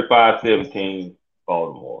go 35-17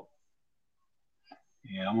 Baltimore.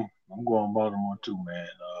 Yeah, I'm going Baltimore too, man.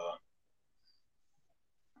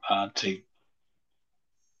 I'll take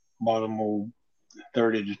Baltimore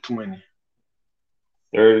 30-20.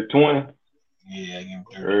 30-20. Yeah, give me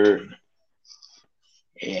 30. 30-20.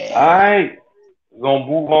 Yeah. All right, we're gonna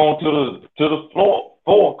move on to the 4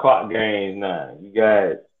 o'clock games now. You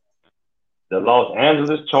got the Los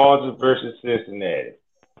Angeles Chargers versus Cincinnati.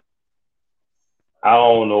 I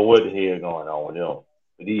don't know what the hell going on with them,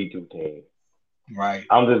 with these two teams. Right.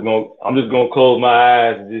 I'm just gonna close my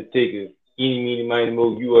eyes and just take a eeny, meeny, miny,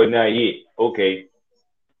 mo. You are not yet. Okay,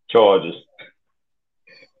 Chargers.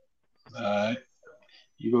 All right.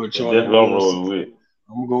 You go with So Chargers. that's what I'm rolling with.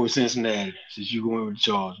 I'm gonna go with Cincinnati since you going with the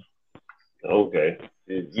Chargers. Okay.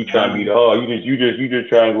 You trying to be the hard. You just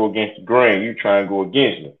trying to go against the grain. You trying to go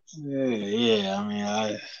against me. Yeah. I mean,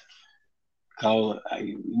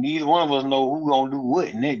 neither one of us know who gonna do what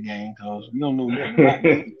in that game because we don't know nothing about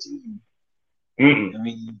the team.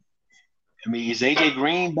 Mm-mm. I mean, is AJ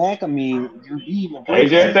Green back? I mean, you even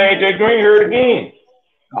AJ Green hurt again.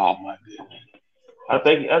 Oh my goodness. I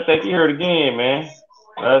think he hurt again, man.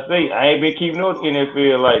 I ain't been keeping up in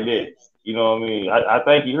NFL like that. You know what I mean? I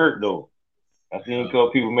think he hurt though. I seen a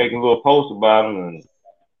couple people making little posts about him and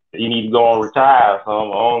he need to go and retire or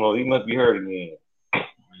something. I don't know. He must be hurt again.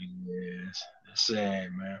 Yes, that's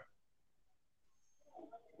sad, man.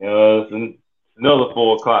 It's another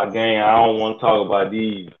 4 o'clock game. I don't want to talk about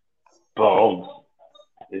these bones.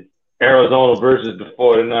 It's Arizona versus the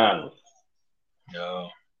 49ers. Yeah.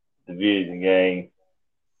 Division game.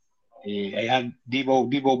 Yeah, hey, how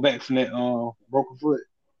Debo back from that broken foot?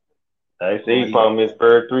 I say he probably missed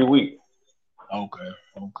first 3 weeks. Okay.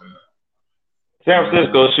 San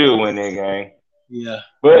Francisco should win that game. Yeah,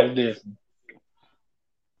 but definitely.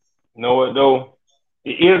 You know what though?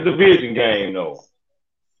 It is a division game though.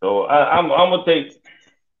 So I'm gonna take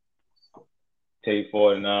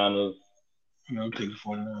 49ers. I'm taking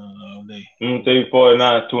 49ers all day. I'm gonna take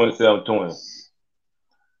 49ers 27-20.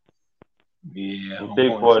 Yeah, I'm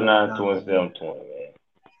take 49ers 27-20, man.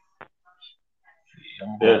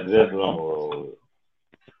 Yeah, that's what I'm rolling with.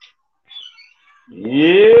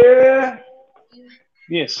 Yeah.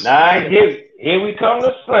 Yes. Now here we come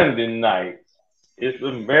to Sunday night. It's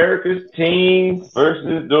America's team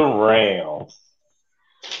versus the Rams.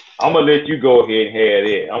 I'm gonna let you go ahead and have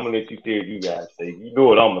that. I'm gonna let you say what you guys say. You know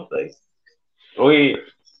what I'm gonna say. Go ahead.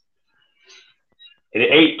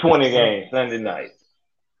 It's 8:20 game Sunday night.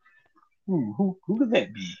 Who could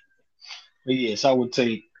that be? But yes, I would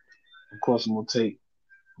take. Of course, I'm gonna take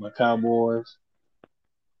my Cowboys.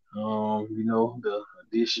 The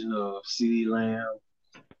addition of CeeDee Lamb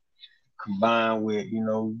combined with,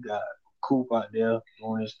 you got Coop out there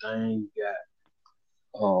doing his thing. You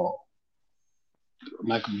got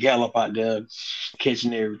Michael Gallup out there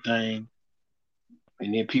catching everything.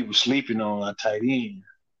 And then people sleeping on our tight end.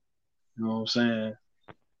 You know what I'm saying?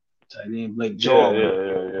 Tight end Blake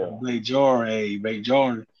Jarwin. Yeah. Blake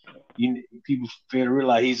Jarwin. People fail to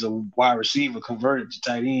realize he's a wide receiver converted to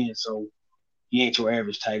tight end, so he ain't your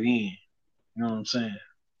average tight end. You know what I'm saying?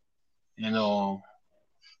 And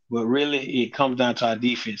but really it comes down to our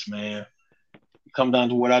defense, man. It comes down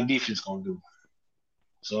to what our defense gonna do.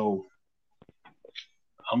 So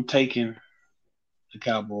I'm taking the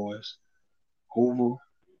Cowboys over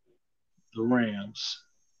the Rams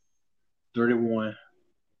 31-24.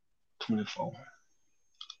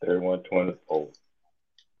 31-24.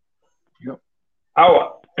 Yep.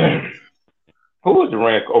 Who was the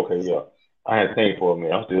Rams? Okay, yeah. I had to think for a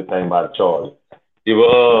minute. I'm still thinking about the Chargers. It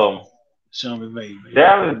was Sean McVay.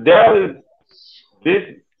 Dallas.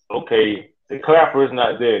 The Clapper is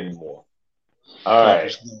not there anymore. All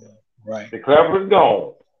right. Right. The Clapper is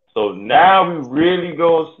gone. So now we really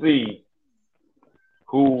gonna see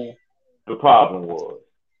who the problem was.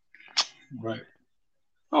 Right.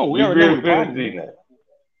 Oh, we already know the problem.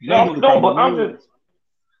 But I'm just.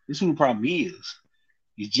 This is who the problem is.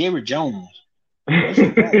 It's Jerry Jones. You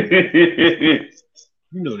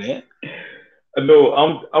know that. No,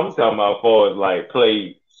 I'm talking about as far as like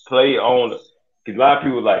play on. Because a lot of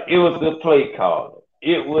people like it was the play caller.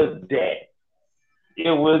 It was that. It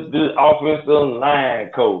was the offensive line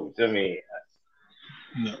coach. I mean,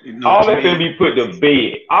 all that's gonna be put to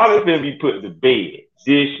bed. All that's gonna be put to bed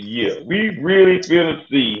this year. We really finna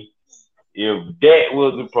see if that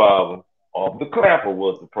was the problem or if the Clapper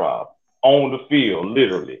was the problem on the field,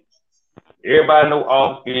 literally. Everybody know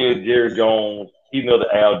off the field, Jerry Jones. He's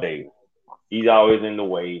another Al Davis. He's always in the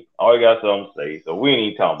way. Always got something to say. So we ain't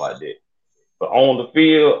even talking about that. But on the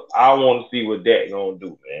field, I want to see what Dak gonna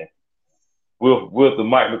do, man. with the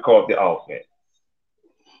Mike McCarthy offense.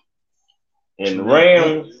 And the True.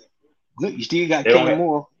 Rams, Look, you still got they don't Kellen have-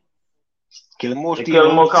 Moore. Kellen Moore they still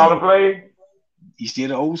Kellen Moore OC. calling plays, He's still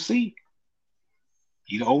the OC.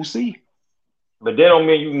 He the OC. but that don't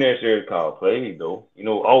mean you necessarily call plays though. You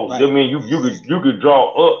know, Right. that mean you could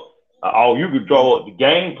draw up. You could draw up the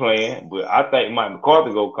game plan, but I think Mike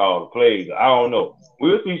McCarthy go call the plays. I don't know.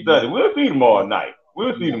 We'll see Sunday. We'll see tomorrow night.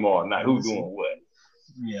 We'll see tomorrow night who's doing what.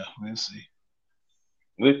 Yeah, we'll see.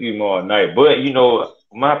 We'll see tomorrow night. But you know,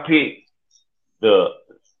 my pick, the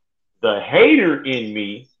hater in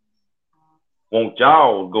me want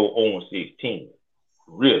y'all to go on 16.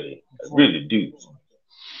 Really, I really do.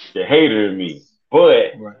 The hater in me.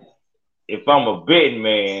 But Right. if I'm a betting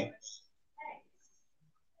man,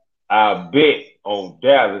 I bet on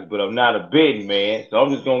Dallas, but I'm not a betting man, so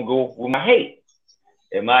I'm just gonna go with my hate.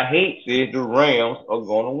 And my hate says the Rams are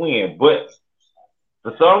gonna win. But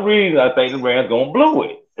for some reason, I think the Rams gonna blow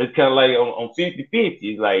it. It's kind of like on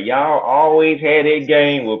 50-50. It's like y'all always had that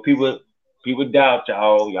game where people doubt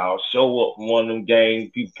y'all. Y'all show up for one of them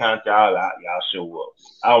games. People count y'all out. Y'all show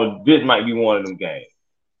up. This might be one of them games.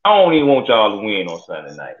 I don't even want y'all to win on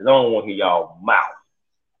Sunday night because I don't want to hear y'all mouth.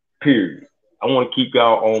 Period. I want to keep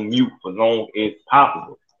y'all on mute for as long as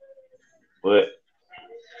possible. But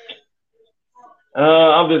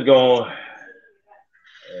I'm just going.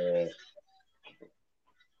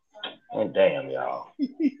 Oh, damn, y'all.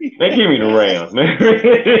 Man, give me the Rams, man.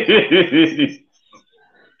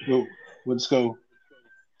 Let's go.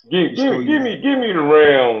 Give me the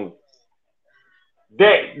Rams.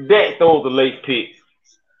 That throws a late pick.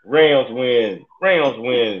 Rams win.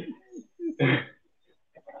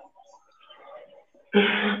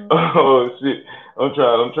 Oh shit! I'm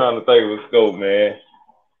trying to think of a scope, man.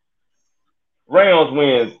 Rams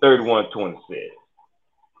win 31-26.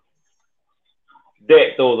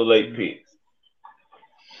 That throws a late pick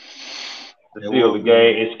to seal the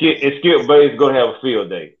game. And Skip Bates gonna have a field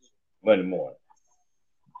day Monday morning.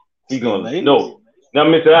 He gonna no. Now,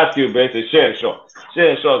 Mr. I Skip Bates is Shannon Sharp.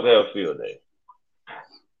 Shannon Sharp have a field day.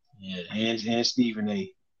 Yeah, and Stephen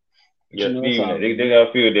A. Yeah, Stephen A. They got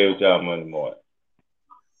a field day with y'all Monday morning.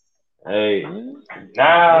 Hey,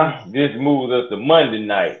 now this moves us to Monday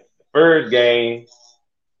night. First game,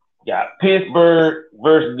 got Pittsburgh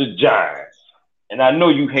versus the Giants. And I know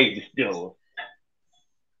you hate the Steelers.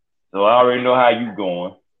 So I already know how you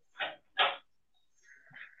going.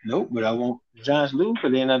 Nope, but I want the Giants lose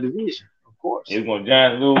because they're in our division, of course. It's going to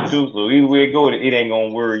Giants lose too, so either way it go, it ain't going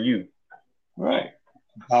to worry you. Right.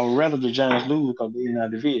 I would rather the Giants lose because they're in our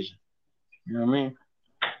division. You know what I mean?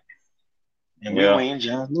 And we win,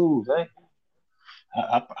 Giants lose, eh?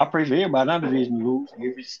 I pray for everybody in our division to lose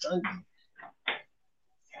every Sunday.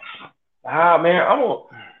 Man, I don't know.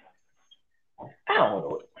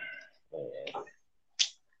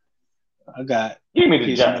 I got give me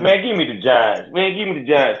the Giants. Man, give me the Giants. Man, give me the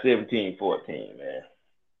Giants 17-14, man.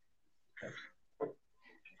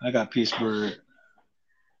 I got Pittsburgh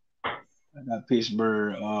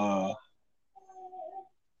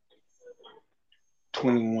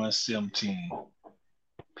 21-17.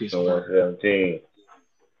 Pittsburgh 17.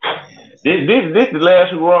 This is the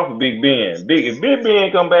last hurrah for Big Ben. If Big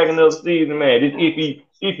Ben come back another season, man, if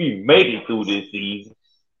he make it through this season,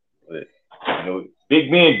 but you know, Big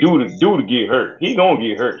Ben due to get hurt. He gonna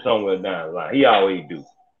get hurt somewhere down the line. He always do.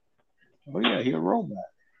 Oh yeah, he a robot.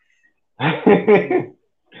 I'm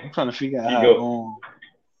trying to figure out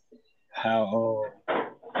how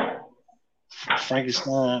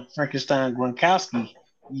Frankenstein Gronkowski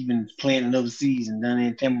even playing another season down there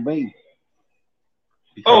in Tampa Bay.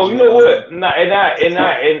 Because, you know what? And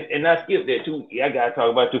I skipped that too. I gotta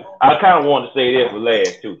talk about it too. I kind of wanted to say that for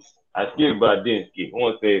last too. I skipped, but I didn't skip. I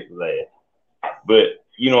want to say it for last. But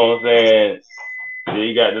you know what I'm saying? Yeah,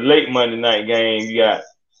 you got the late Monday night game. You got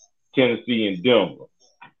Tennessee and Denver.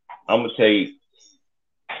 I'm gonna take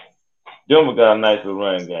Denver got a nice little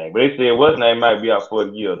running game, but they said what's name might be out for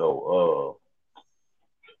the year though.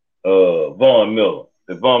 Von Miller.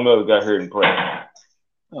 The Von Miller got hurt in practice.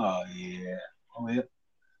 Oh yeah. Oh yeah.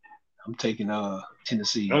 I'm taking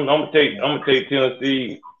Tennessee. I'm gonna take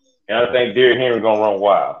Tennessee, and I think Derrick Henry gonna run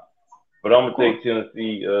wild. But I'm gonna take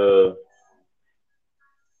Tennessee.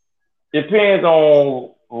 Depends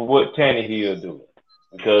on what Tannehill do,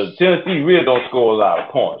 because Tennessee really don't score a lot of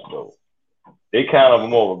points though. They kind of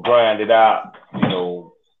more of a grind it out. You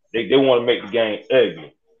know, they want to make the game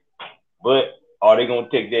ugly. But are they gonna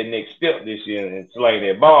take that next step this year and sling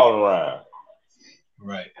that ball around?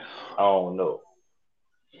 Right. I don't know.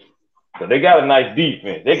 So they got a nice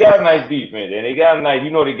defense. And they got a nice, they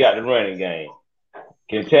got the running game.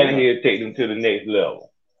 Can Tannehill take them to the next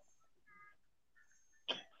level?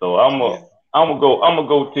 So I'm gonna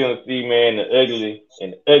go Tennessee, man. The ugly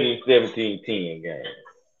 17-10 game.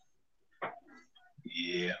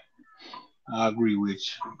 Yeah, I agree with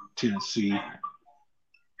you. Tennessee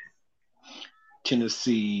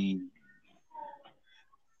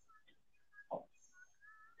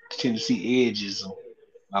edges them.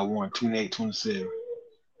 I won 28-27.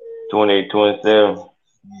 28-27.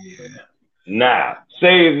 Yeah. Now,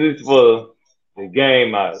 save this for the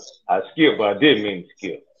game I skipped, but I didn't mean to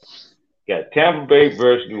skip. You got Tampa Bay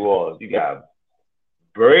versus New Orleans. You got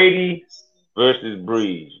Brady versus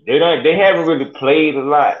Breeze. They haven't really played a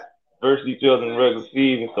lot versus each other in the regular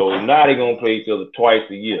season, so now they're gonna play each other twice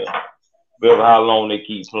a year. Whatever how long they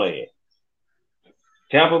keep playing.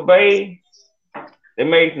 Tampa Bay, they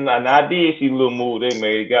made some. Now I did see a little move they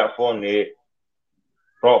made. They got Fournette,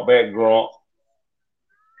 brought back Gronk,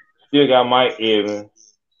 still got Mike Evans.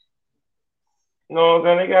 You know what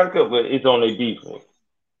I'm saying? They got a couple, but it's on their defense.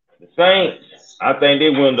 The Saints, I think they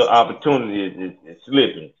win the opportunity is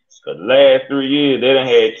slipping. Because the last 3 years, they done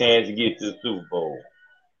had a chance to get to the Super Bowl.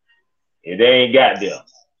 And they ain't got there.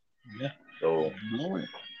 Yeah. So,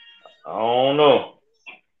 I don't know.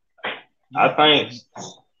 I think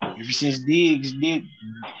ever since Diggs dug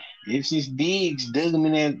him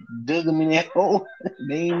in that hole,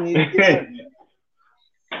 they ain't made it.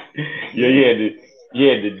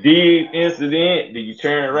 the Diggs incident. Then you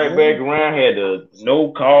turn right back around, had the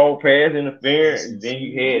no call pass interference, and then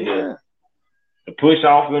you had the push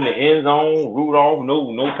off in the end zone, Rudolph,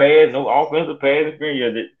 no pass, no offensive pass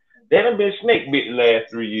interference. They done been snake bit the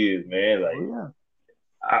last 3 years, man. Like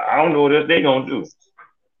I don't know what else they gonna do.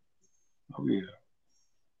 Oh yeah.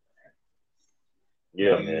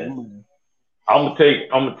 Yeah, man. I'm gonna take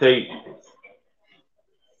the Saints.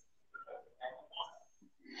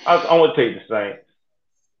 I'm gonna take the Saints.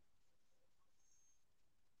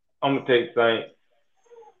 I'm gonna take the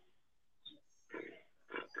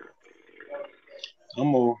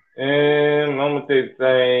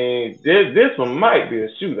Saints. This one might be a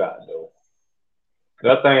shootout though.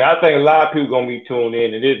 Cause I think a lot of people gonna be tuned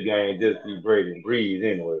in to this game just to see Brady and Breeze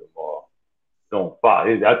anyway tomorrow. Don't Fox.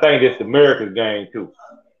 I think it's America's game too.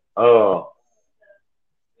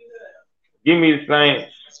 Give me the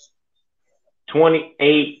Saints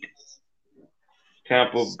 28,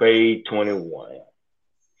 Tampa Bay 21.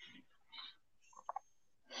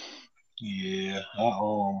 Yeah, I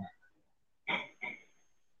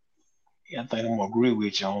think I'm gonna agree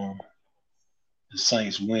with you on the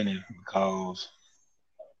Saints winning because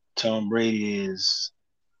Tom Brady is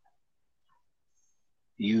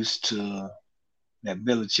used to that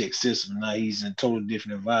Belichick system. Now he's in a totally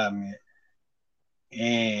different environment.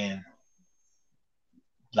 And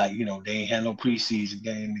like, they ain't had no preseason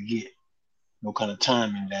game to get no kind of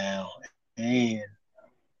timing down. And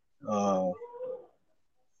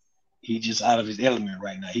he just out of his element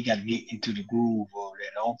right now. He got to get into the groove of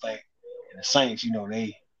that. I don't think and the Saints,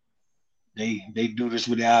 they do this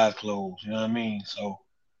with their eyes closed. You know what I mean? So.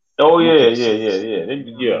 Oh yeah. They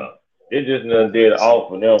just nothing dead off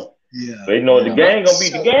for them. Yeah. But the game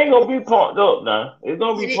gonna be pumped up now. It's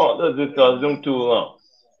gonna be pumped up just because them two alone.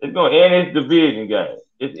 And it's division game.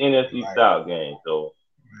 It's NFC style game. So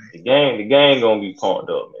the game gonna be pumped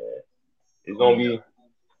up, man. It's gonna be.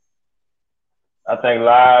 I think a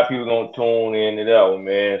lot of people gonna tune into that one,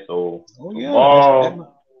 man. So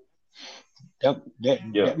tomorrow,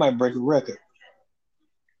 that might break a record.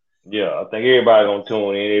 Yeah, I think everybody gonna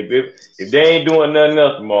tune in. If they ain't doing nothing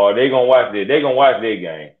else tomorrow, they gonna watch it. They gonna watch their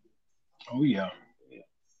game. Oh yeah.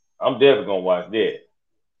 I'm definitely gonna watch that.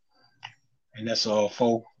 And that's a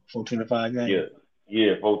 425 game.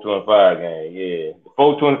 Yeah, 425 game. Yeah, the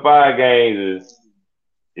 425 games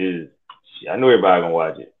is I know everybody gonna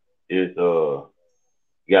watch it. It's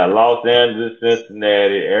you got Los Angeles,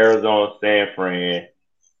 Cincinnati, Arizona, San Fran,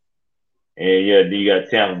 and then you got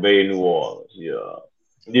Tampa Bay, New Orleans.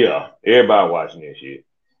 Yeah, everybody watching this shit.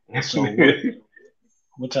 So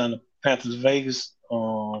what time the Panthers Vegas?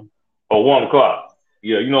 1 o'clock.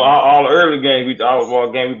 Yeah, all the early games we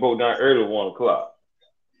broke down early 1 o'clock.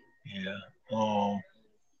 Yeah.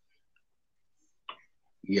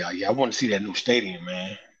 Yeah. I want to see that new stadium,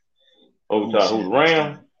 man. Who's the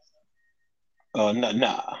Rams?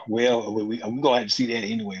 Nah. Well, we're gonna have to see that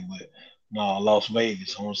anyway. But no, Las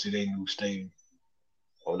Vegas. I want to see their new stadium.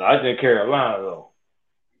 Oh no, I think Carolina though.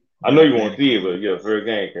 I know you want to see it, but first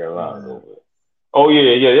game Carolina though. Oh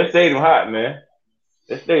yeah, that stadium hot, man.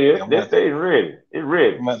 That stadium ready. It's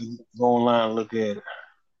ready. I'm about to go online and look at it.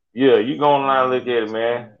 Yeah, you go online and look at it,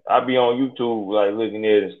 man. I be on YouTube like looking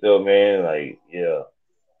at it and stuff, man. Like, yeah,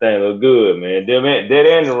 thing look good, man. That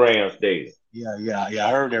and the Rams stadium. Yeah.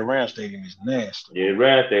 I heard that Ram Stadium is nasty. Yeah,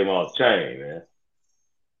 Rams Stadium on the chain, man.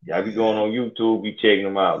 Y'all be going on YouTube, be checking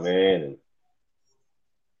them out, man. And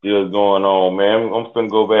still going on, man. I'm finna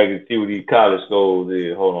go back and see what these college schools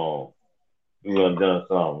is. Hold on. We done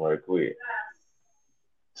something right quick.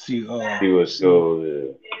 See what schools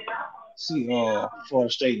is. See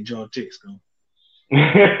Florida State and Georgia Tech school.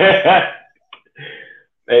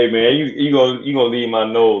 Hey man, you gonna leave my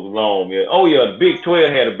nose alone, man. Oh yeah, the Big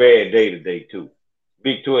 12 had a bad day today too.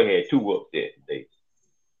 Big 12 had 2 upsets today.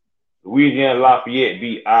 Louisiana Lafayette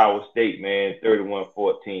beat Iowa State, man,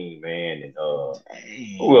 31-14, man. And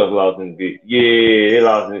who else lost in the Big? Yeah, they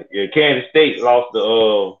lost. Kansas State lost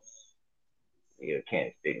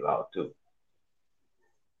Kansas State lost too.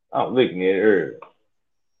 I was looking at it earlier.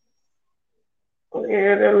 Oh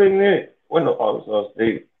yeah, they're looking at it. What the Arkansas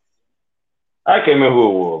State? I can't remember who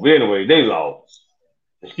it was, but anyway, they lost.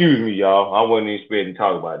 Excuse me, y'all. I wasn't expecting to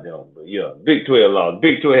talk about them, but yeah, Big 12 lost.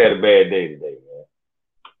 Big 12 had a bad day today, man.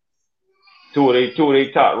 Two of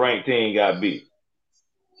their top ranked teams got beat,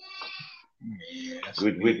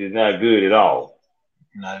 which is not good at all.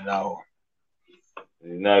 Not at all.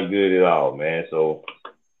 It's not good at all, man. So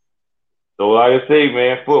like I say,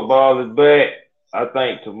 man, football is back. I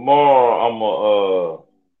think tomorrow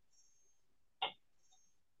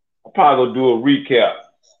I'll probably go do a recap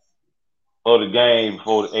of the game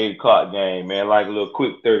before the 8 o'clock game, man. Like a little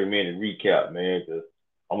quick 30-minute recap, man. Cause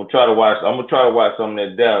I'm gonna try to watch some of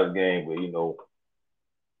that Dallas game, but you know,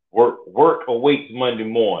 work awaits Monday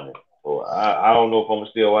morning. So I don't know if I'm gonna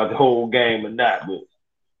still watch the whole game or not, but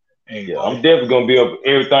yeah, I'm definitely gonna be up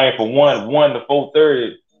everything from 1 to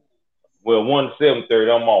 4:30. Well, 1 to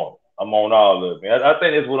 7:30. I'm on all of it, man. I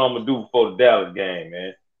think that's what I'm gonna do before the Dallas game,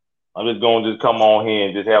 man. I'm just gonna come on here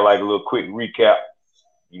and just have like a little quick recap.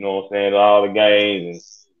 You know what I'm saying? All the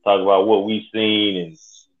games and talk about what we've seen and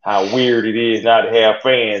how weird it is not to have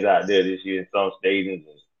fans out there this year in some stadiums.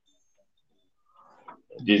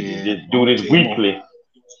 And just do this weekly.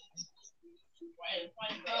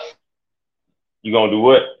 You gonna do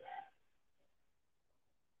what?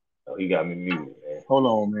 Oh, he got me muted, man. Hold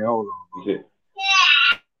on, man. Hold on. He said,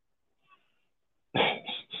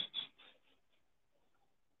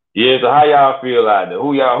 yeah, so how y'all feel out there?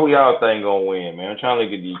 Who y'all think gonna win, man? I'm trying to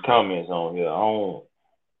look at these comments on here. I don't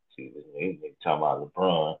see this nigga talking about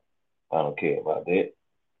LeBron. I don't care about that.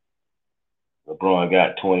 LeBron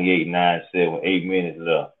got 28-9-7, 8 minutes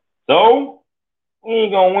left. So he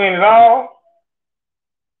ain't gonna win it all.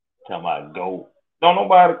 Talking about GOAT. Don't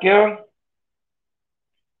nobody care.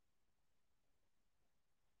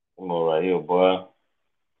 Come on right here, boy.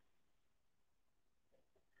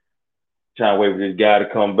 Trying to wait for this guy to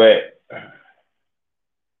come back.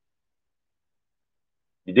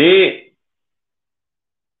 You did?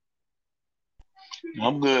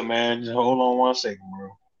 I'm good, man. Just hold on 1 second,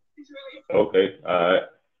 bro. Okay, all right.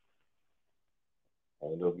 I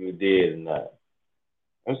don't know if you're dead or not.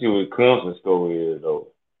 Let's see what Clemson score is,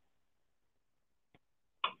 though.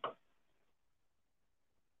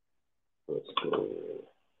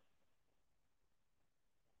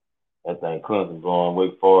 I think Clemson blowing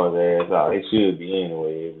Wake Forest ass out. They should be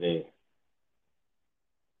anyway. If they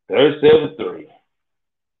 37-3.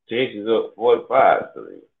 Texas up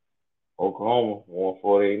 45-3. Oklahoma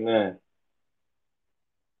 148-9.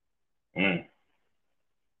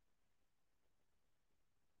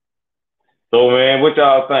 So man, what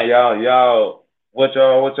y'all think? Y'all, what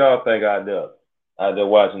y'all think out there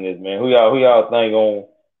watching this, man? Who y'all think on?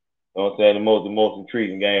 You know what I'm saying, the most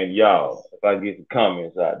intriguing game to y'all? If I get some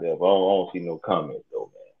comments out there, but I don't see no comments though,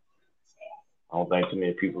 man. I don't think too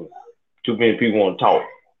many people want to talk.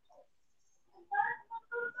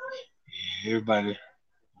 Yeah, everybody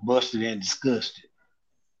busted and disgusted.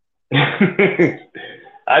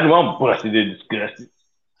 I know I'm busted and disgusted.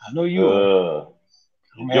 I know you are.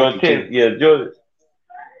 Georgia.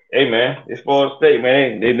 Hey man, it's Florida State,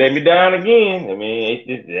 man. They let me down again. I mean,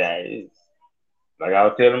 it's like I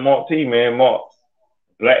was telling Mark T, man. Mark,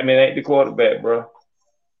 Blackman ain't the quarterback, bro.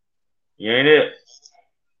 You ain't it.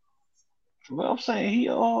 Well, I'm saying he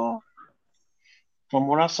from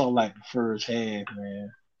what I saw like the first half,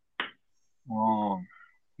 man.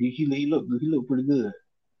 He looked pretty good.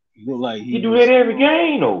 He looked like he do that every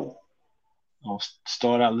game though.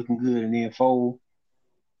 Start out looking good and then fold.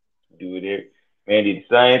 Do it every man. Did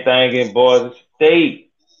the same thing in Boise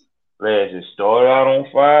State. Last year started out on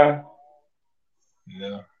fire.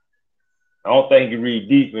 Yeah. I don't think he read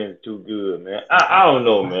defense too good, man. I don't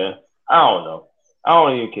know, man. I don't know. I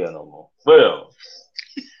don't even care no more. Well,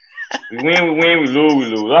 we win, we lose, we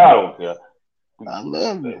lose. I don't care. I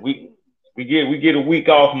love it. We get a week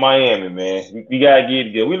off Miami, man. We gotta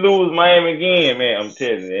get it. We lose Miami again, man. I'm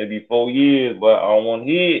telling you, it'll be 4 years, but I don't want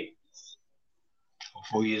to hit.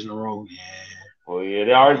 4 years in a row, yeah. Well, yeah,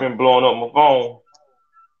 they already been blowing up my phone.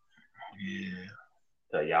 Yeah.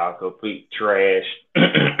 So y'all complete trash,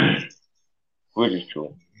 which is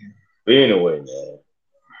true. But anyway, man.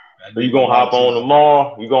 So you gonna hop on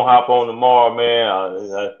tomorrow? You gonna hop on tomorrow, man? I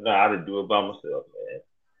just do it by myself, man.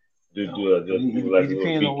 Just do like a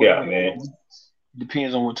little recap, man. It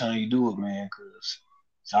depends on what time you do it, man, because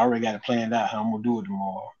I already got it planned out how I'm gonna do it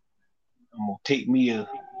tomorrow. I'm gonna take me a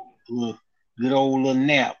good old little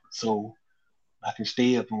nap so I can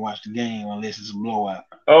stay up and watch the game unless it's a blowout.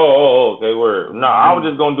 Oh, okay, word. No, I was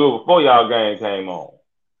just gonna do it before y'all game came on.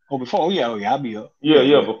 Oh, before? Oh, yeah, I'll be up.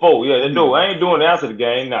 Yeah, before. Yeah, they do. I ain't doing it after the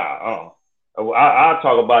game. Nah, I'll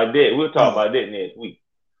talk about that. We'll talk about that next week.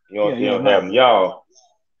 You know what I'm saying? Having y'all.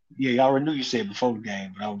 Yeah, y'all already knew you said before the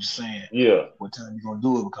game, but I was just saying. Yeah. What time you gonna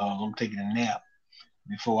do it? Because I'm taking a nap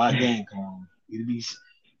before our game come on. It'll be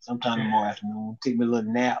sometime tomorrow afternoon. Take me a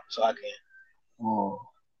little nap so I can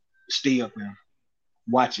stay up and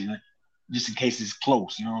watch it just in case it's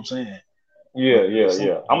close. You know what I'm saying? Yeah.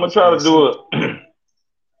 I'm gonna try to do it.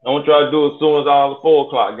 I'm gonna try to do it as soon as all the 4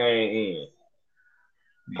 o'clock game ends.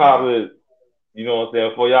 Probably, you know what I'm saying,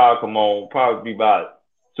 before y'all come on, probably be about as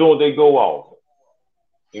soon as they go off.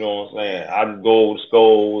 You know what I'm saying? I just go over the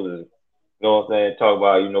scores and, you know what I'm saying, talk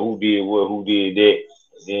about, you know, who did what, who did that.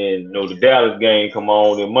 Then, you know, the Dallas game come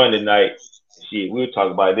on, then Monday night, shit, we'll talk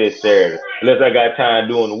about that Saturday. Unless I got time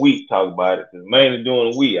during the week, talk about it. Because mainly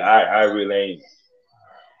during the week, I really ain't.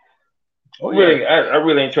 I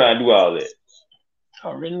really ain't trying to do all that. I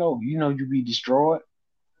already know. You know you be destroyed.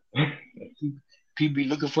 People be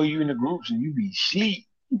looking for you in the groups and you be asleep.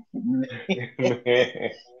 Man.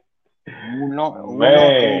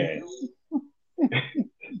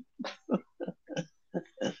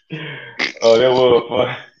 Oh, that was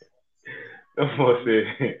fun. That boy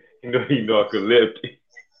said, you know, he narcoleptic.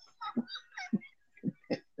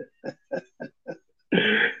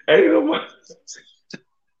 Hey,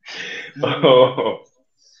 oh,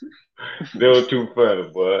 they were too funny,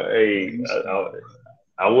 boy. Hey,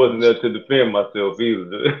 I wasn't there to defend myself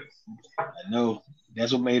either. I know.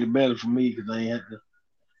 That's what made it better for me because I ain't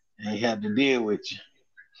have to deal with you.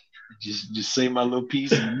 Just say my little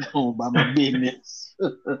piece and go about my business.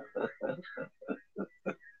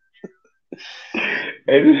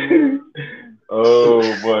 Oh,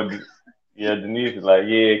 boy. Yeah, Denise is like,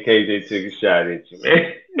 yeah, KJ took a shot at you,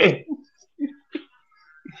 man.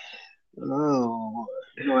 Oh,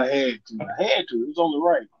 you know, I had to. It was on the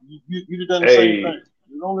right. You done the same thing. It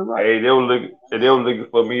was on the right. Hey, they were looking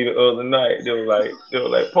for me the other night. They were like,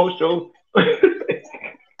 post your.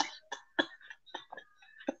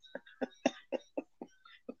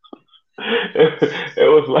 It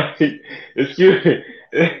was like, excuse me,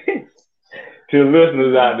 to the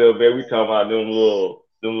listeners out there, man. We talking about them little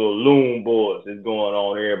loom boards that's going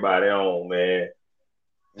on everybody on, man.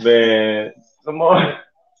 Man, come on.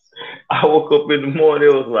 I woke up in the morning.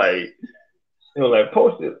 It was like,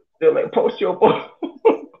 post it. They were like, post your board.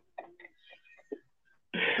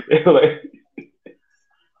 They were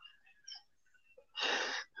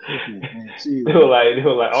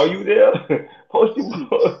like, are you there? Post your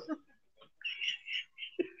board.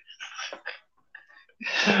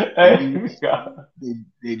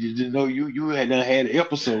 They just didn't know you had an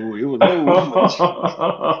episode. It was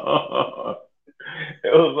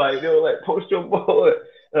It was like, they were like, post your board.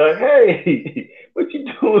 Hey, what you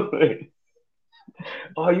doing?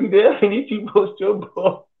 Are you there? I need you to post your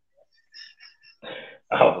board.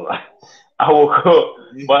 I was like, I woke up,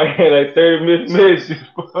 but I had like 30 missed messages.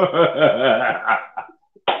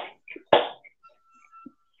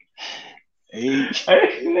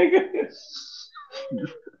 Hey, nigga.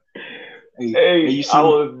 Hey, I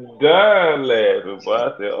was dying laughing, but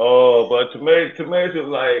I said, oh, but Tomato was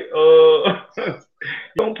like, you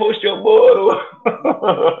don't post your board.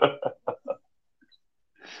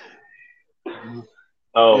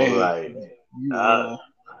 Right.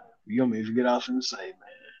 You want me to get off and say, man.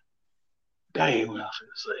 Dang, what I was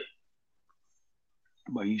finna say.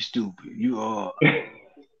 But you stupid. You are.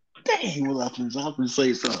 Dang, what I was finna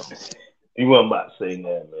say something. You wasn't about to say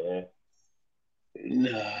that, man.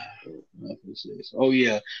 Nah, not gonna say so. Oh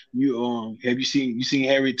yeah, you have you seen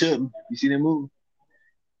Harriet Tubman? You seen that movie?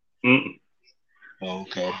 Oh,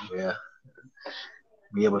 okay, yeah,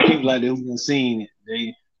 but people like that who haven't seen it,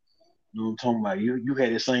 they know what I'm talking about. You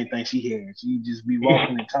had the same thing she had. She just be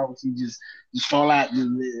walking and talking. She just fall out.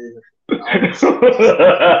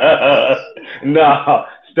 No,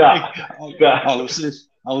 stop. All of a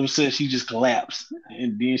all of a sudden she just collapsed,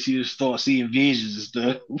 and then she just started seeing visions and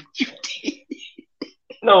stuff.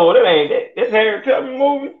 No, that ain't that. That's Harry Tubman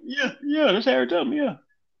movie. Yeah, that's Harry Tubman. Yeah.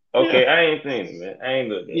 Okay, I ain't seen it, man. I ain't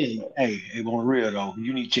looked at it. Yeah. Hey, on the real though,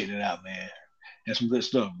 you need to check that out, man. That's some good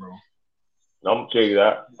stuff, bro. I'm gonna check it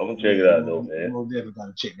out. though, man. You definitely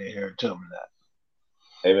gotta check that Harry Tubman out.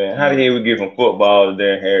 Hey, man, how the hell we get from football to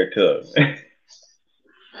damn Harry Tubman?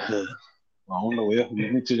 I don't know. Yeah,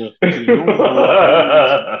 we went to the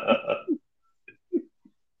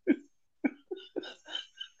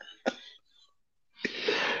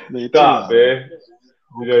Stop, man.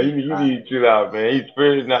 Okay. You need to chill out, man. He's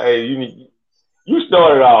first now. Hey, you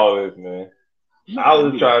started all this, man. I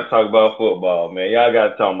was trying to talk about football, man. Y'all got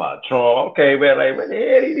to talk about Trump. Okay, man. Like, what the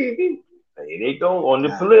hell they go on the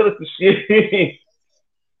political shit.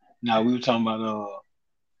 Now we were talking about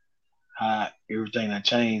how everything that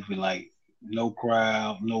changed with like no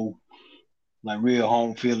crowd, no like real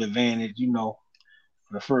home field advantage, for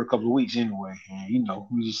the first couple of weeks anyway. And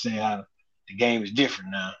we just saying how the game is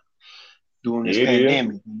different now during this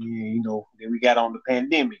pandemic. And then, then we got on the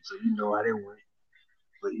pandemic, so you know how that went.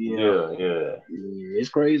 But yeah, it's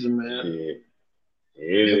crazy, man. Shit.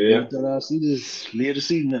 Yeah. I thought I see this live to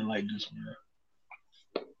see nothing like this, man.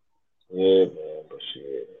 Yeah, man, but shit,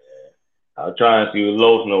 man. I was trying to see what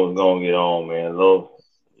Los was gonna get on, man. Los.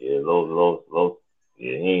 Yeah,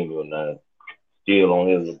 he ain't doing nothing. Still on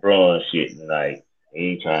his LeBron shit tonight. He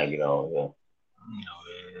ain't trying to get on, yeah.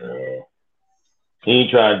 He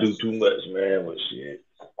ain't trying to do too much, man, but shit.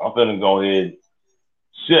 I'm finna go ahead and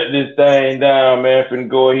shut this thing down, man. Finna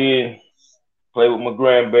go ahead and play with my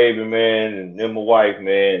grandbaby, man, and then my wife,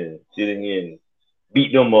 man, and sit in here and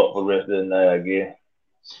beat them up for the rest of the night, I guess.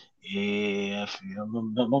 Yeah, I feel.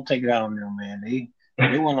 Don't take it out on them, man. They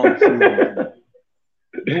went on the field, man.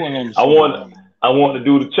 They went on the field. I want to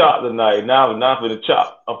do the chop tonight. Now I'm not finna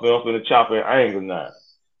chop. I'm finna chop an angle now.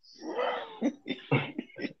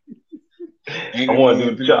 I want to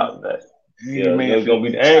do the chop tonight. Yeah, it's gonna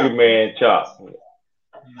be the Angry Man chop.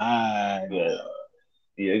 Yeah,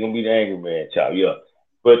 it's gonna be the Angry Man chop. Yeah,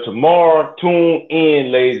 but tomorrow, tune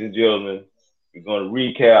in, ladies and gentlemen. We're gonna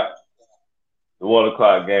recap the 1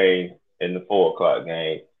 o'clock game and the 4 o'clock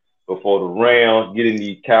game before the Rams get in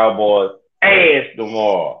the Cowboys' ass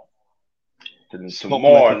tomorrow.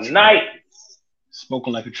 Tomorrow night.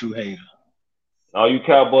 Spoken like a true hater. All you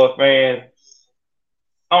Cowboy fans,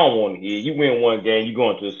 I don't want to hear you win one game, you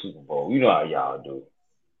going to the Super Bowl. You know how y'all do.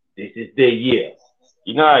 This is their year.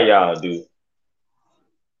 You know how y'all do.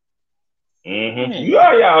 Mm-hmm. You know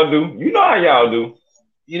how y'all do.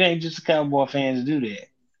 It ain't just the Cowboy fans do that.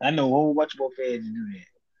 I know a whole bunch more fans do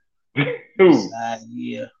that. Who?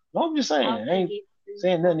 Yeah. No, I'm just saying. I ain't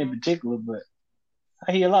saying nothing in particular, but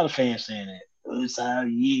I hear a lot of fans saying that. It's our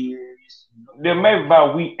years. Then maybe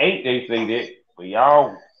about week 8 they say that. But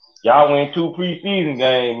y'all win 2 preseason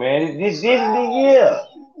games, man. This is the year.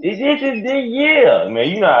 This is the year, man.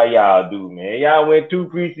 You know how y'all do, man. Y'all win 2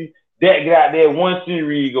 preseason. That got out there 1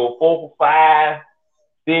 series, go 4 for 5,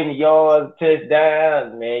 70 yards,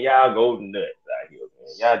 touchdowns, man. Y'all go nuts out here,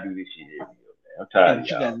 man. Y'all do this shit every year, man. I'm tired of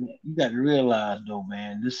y'all. You got to realize though,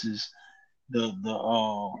 man. This is you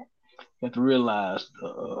have to realize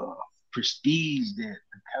the prestige that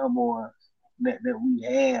the Cowboys that we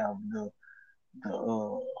have, the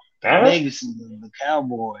legacy of the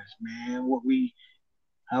Cowboys, man.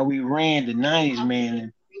 How we ran the 90s, man,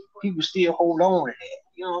 and people still hold on to that.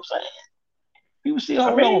 You know what I'm saying? People still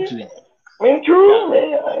hold on to that. True,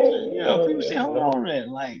 man. People still hold on to that.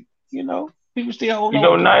 Like, people still hold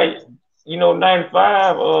on to that.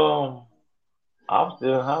 95, I was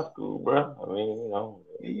still in high school, bro. I mean,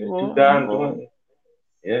 2020.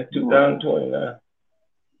 Yeah, 2020 now.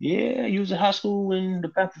 Yeah, you was in high school when the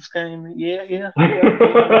Panthers came. Yeah.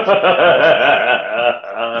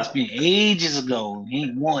 It's been ages ago. He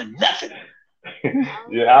ain't won nothing.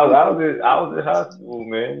 Yeah, I was in high school,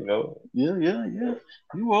 man. Yeah.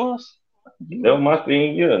 You was. That was my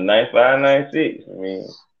senior year, 95, 96. I mean,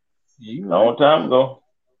 long time ago.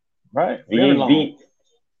 Right.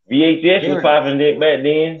 VHS was popping it back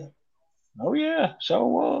then. Oh yeah, sure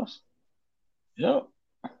was. Yep.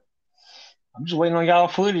 I'm just waiting on y'all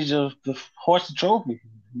footage of the Horse Trophy.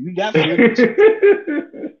 We got footage.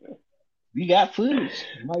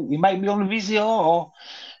 It might be on the VCR or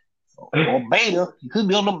beta. It could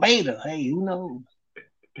be on the beta. Hey, who knows?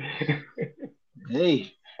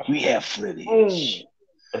 Hey, we have footage.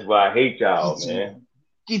 That's why I hate y'all, man.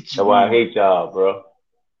 That's why I hate y'all, bro.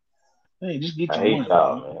 Hey, just get I hate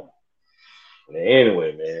y'all, man.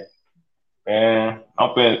 Anyway, man, I'm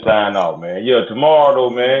finna sign off, man. Yeah, tomorrow though,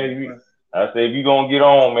 man. I said, if you gonna get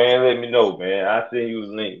on, man, let me know, man. I send you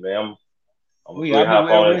the link, man. I'm gonna hop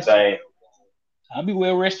on this thing. I'll be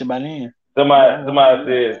well rested by then. Somebody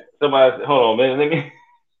said, hold on, man. Let me.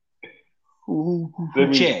 Who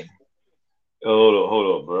check? Hold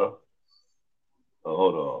on, bro.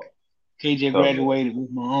 Hold on. KJ graduated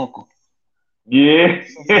with my uncle. Yeah.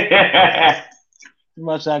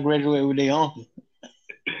 Somebody said I graduated with their uncle.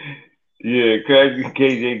 Yeah,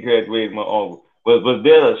 KJ graduated with my uncle. But was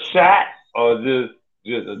there a shot or just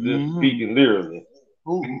speaking literally?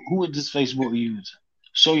 Who is this Facebook user?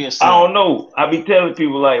 Show yourself. I don't know. I be telling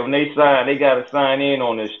people like when they sign, they gotta sign in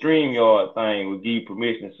on the StreamYard thing. Will give you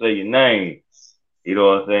permission to say your name. You know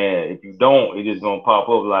what I'm saying? If you don't, it's just gonna pop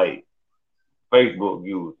up like Facebook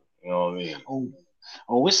user. You know what I mean?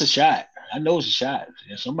 Oh, it's a shot. I know it's a shot.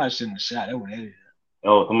 If somebody's sending a shot, that's what that is.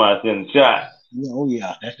 Oh, somebody sending a shot. Yeah, oh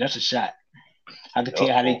yeah, that's a shot. I can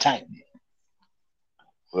tell how they type it.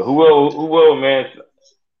 Well, whoever, man,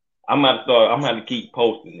 I'm gonna to keep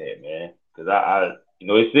posting that, man, because I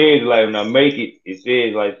it says like when I make it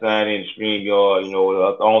says like sign in the StreamYard. You know,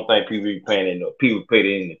 I don't think people be paying people pay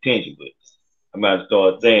any attention, but I'm about to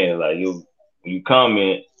start saying like when you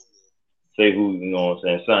comment, say who, you know what I'm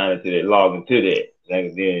saying, sign into that, log into that,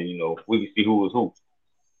 and then we can see who is who.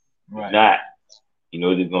 Right. If not,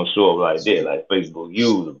 it's just gonna show up like that, like Facebook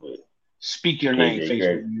user, but speak your name,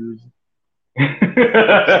 Facebook user.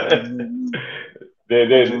 They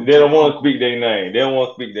don't want to speak their name. They don't want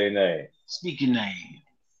to speak their name. Speak your name.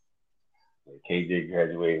 KJ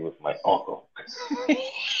graduated with my uncle.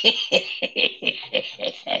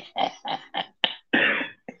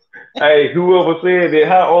 Hey, whoever said that,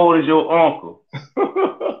 how old is your uncle?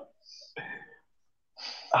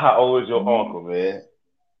 How old is your uncle, man?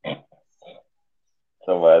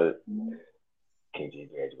 Somebody. KJ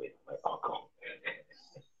graduated with my uncle.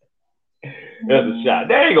 That's a shot.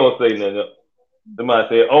 They ain't gonna say nothing. Somebody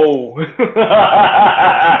said, "Oh."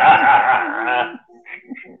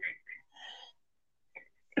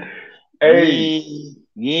 Hey,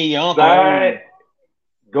 yeah, your uncle.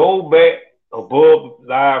 Go back above the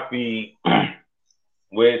live feed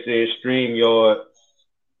where it says StreamYard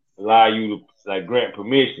allow you to like grant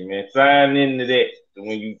permission, man. Sign into that so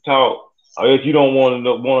when you talk, or if you don't want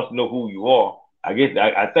us to know who you are. I guess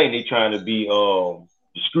I think they trying to be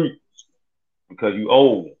discreet because you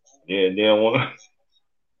old. Yeah, they don't want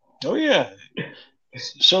to. Oh yeah.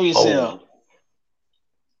 Show yourself.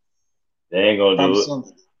 They ain't gonna do it.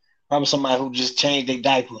 Probably somebody who just changed their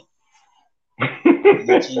diaper.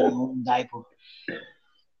 Diaper.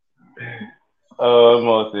 I'm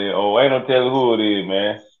gonna say, ain't no telling who it is,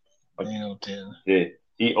 man. Ain't no telling. Yeah,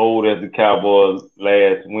 he old as the Cowboys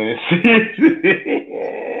last winning season.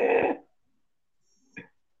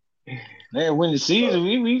 Man, winning season,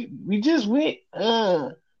 we just went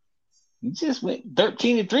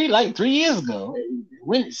 13-3 like 3 years ago.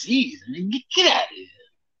 Winning season, get out of here.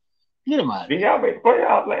 Get him out of here. Did y'all make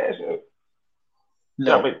playoffs last year?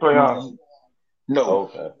 No. Y'all make playoffs? No.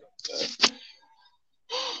 Okay.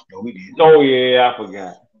 No, we didn't. Oh yeah, I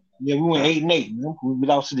forgot. Yeah, we went 8-8. We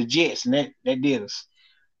lost to the Jets, and that did us.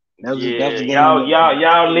 That was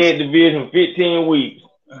y'all led the division 15 weeks,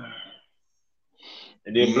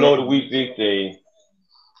 and then blow the week 16.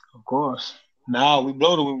 Of course. Now we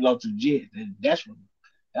blow the when we lost to the Jets.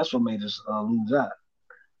 That's what made us lose out.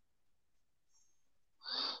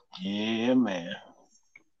 Yeah, man.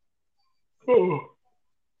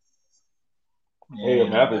 Yeah,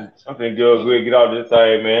 man, I think go ahead get out this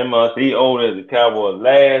thing, man. Must he old as the Cowboys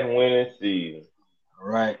last winning season.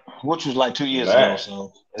 Right. Which was like 2 years ago,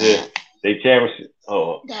 so yeah. They championship.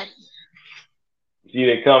 Oh. See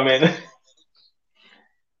they come in.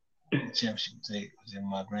 The championship tape was in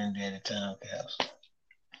my granddaddy time capsule.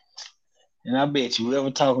 And I bet you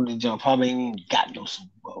whoever talking to John probably ain't even got no Super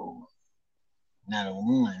Bowl. Not a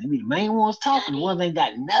one. They be the main ones talking. The ones ain't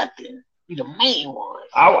got nothing. Be the main ones.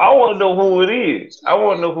 I want to know who it is. I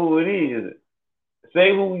want to know who it is.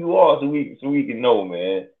 Say who you are so we can know,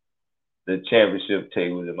 man. The championship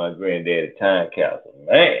tape was in my granddaddy time capsule,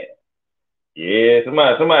 man. Yeah,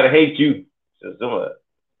 somebody hate you. So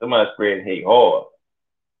somebody spreading hate hard.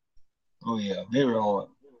 Oh yeah, very hard.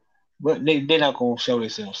 But they're not gonna show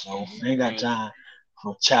themselves, so they ain't got time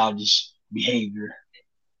for childish behavior.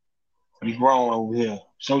 Be grown over here.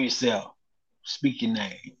 Show yourself. Speak your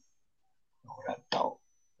name. That's what I thought.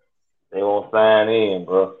 They won't sign in,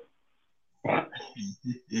 bro.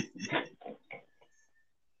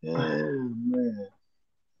 Oh man.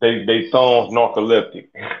 They thumbs narcoleptic.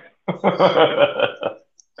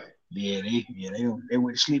 They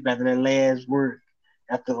went to sleep after that last word.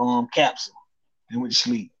 After capsule. They went to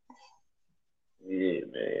sleep. Yeah,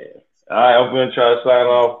 man. All right, I'm gonna try to sign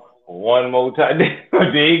off one more time.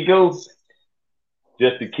 There you go.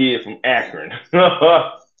 Just a kid from Akron.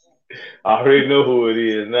 I already know who it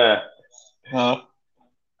is now. Huh?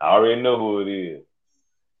 I already know who it is.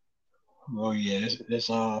 Oh yeah, that's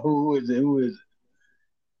who is it? Who is it?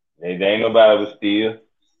 They ain't nobody but Steel.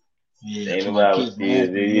 Yeah, Ain't to my nobody but kids,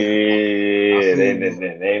 Steel.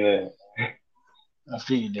 man. Yeah. I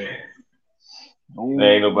figured that. They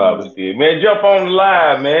ain't nobody but Steel. Man, jump on the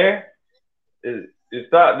live, man. Just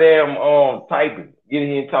start damn typing. Get in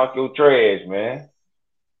here and talk your trash, man.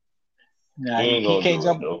 Nah, He ain't he gonna can't do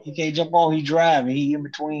it, jump. though. He can't jump on. He driving. He in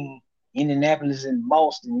between Indianapolis and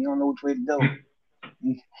Boston. He don't know which way to go.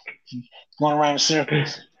 He going around in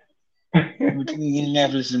circles between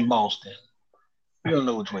Indianapolis and Boston. You don't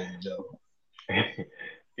know which way to go. Yeah,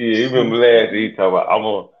 he remember last year he talking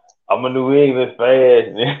about I'm a New England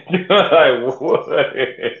fan, man. Like what?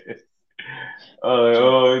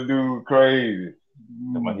 Oh, dude, crazy.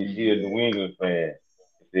 He a New England fan.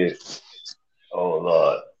 He said, "Oh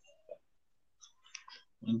Lord."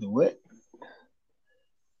 Into what?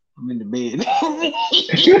 I'm in the bed.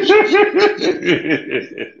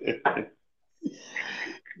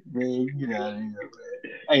 Man, get out of here, man.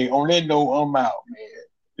 Hey, on that note, I'm out, man.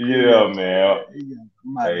 Yeah, man.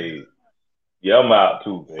 Hey, yeah, I'm out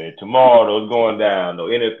too, man. Tomorrow, though, it's going down, though.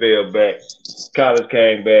 NFL back. College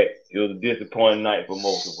came back. It was a disappointing night for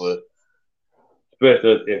most of us,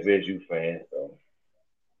 especially us FSU fans. So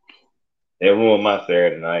it ruined my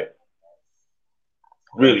Saturday night.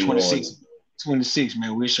 Really 26,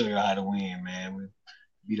 man. We'll show you how to win, man. We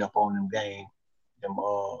beat up on them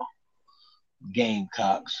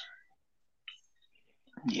Gamecocks.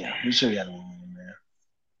 Yeah, we'll show you how to win, man.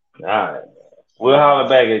 All right, man. We'll holler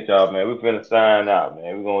back at y'all, man. We're finna sign out,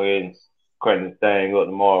 man. We're going to go ahead and crank this thing up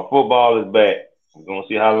tomorrow. Football is back. We're going to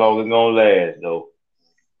see how long it's going to last, though.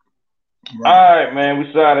 Right. All right, man.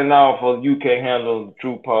 We're signing off for You Can't Handle the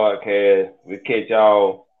Truth podcast. We'll catch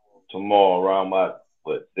y'all tomorrow around about,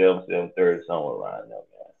 7:30, somewhere around there,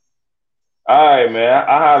 man. All right, man.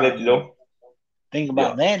 I'll let you know. Think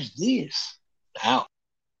about that is this. Out.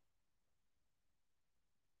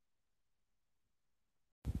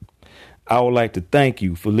 I would like to thank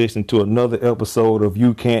you for listening to another episode of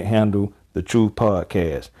You Can't Handle the Truth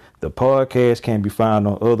podcast. The podcast can be found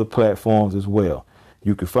on other platforms as well.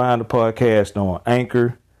 You can find the podcast on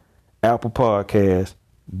Anchor, Apple Podcasts,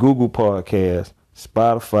 Google Podcasts,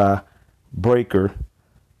 Spotify, Breaker,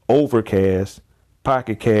 Overcast,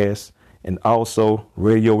 Pocket Cast, and also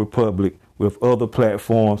Radio Republic with other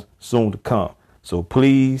platforms soon to come. So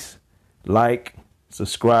please like,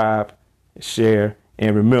 subscribe, share,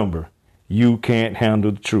 and remember, you can't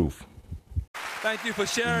handle the truth. Thank you for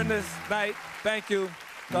sharing this night. Thank you.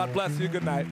 God bless you. Good night.